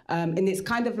 And it's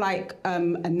kind of like a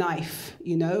knife,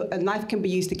 you know? A knife can be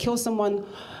used to kill someone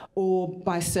or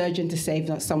by a surgeon to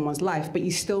save someone's life, but you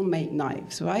still make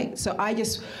knives, right? So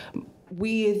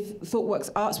with ThoughtWorks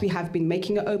Arts, we have been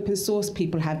making it open source.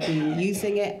 People have been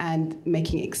using it and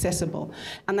making it accessible.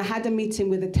 And I had a meeting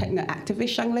with a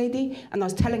techno-activist young lady, and I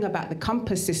was telling her about the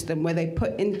Compass system, where they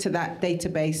put into that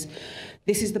database,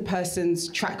 this is the person's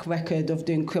track record of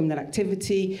doing criminal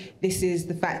activity. This is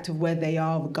the fact of where they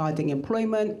are regarding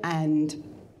employment and,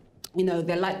 you know,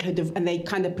 their likelihood of, and they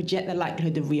kind of project their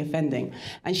likelihood of reoffending.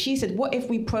 And she said, what if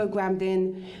we programmed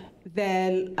in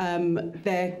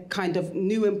their kind of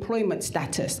new employment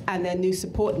status and their new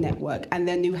support network and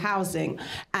their new housing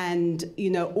and,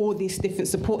 you know, all these different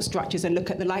support structures, and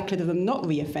look at the likelihood of them not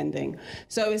reoffending.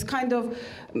 So it's kind of,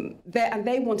 and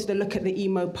they wanted to look at the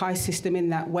emo pie system in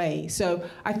that way. So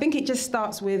I think it just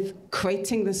starts with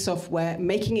creating the software,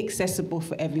 making it accessible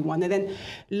for everyone, and then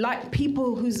like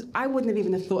people I wouldn't have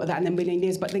even have thought of that in a million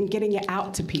years, but then getting it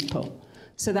out to people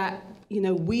so that, you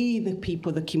know, we, the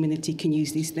people, the community, can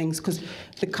use these things, because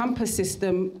the Compass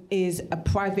system is a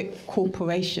private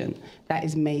corporation that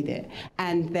has made it,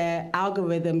 and their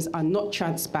algorithms are not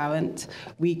transparent.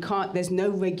 There's no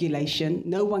regulation.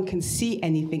 No one can see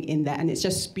anything in there, and it's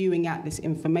just spewing out this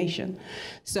information.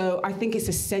 So I think it's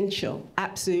essential,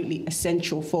 absolutely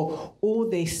essential, for all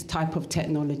this type of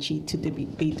technology to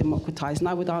be democratized. And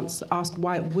I would ask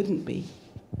why it wouldn't be.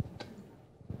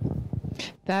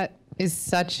 That is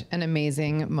such an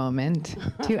amazing moment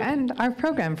to end our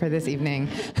program for this evening.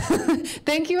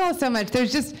 Thank you all so much.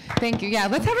 Thank you. Yeah,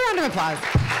 let's have a round of applause.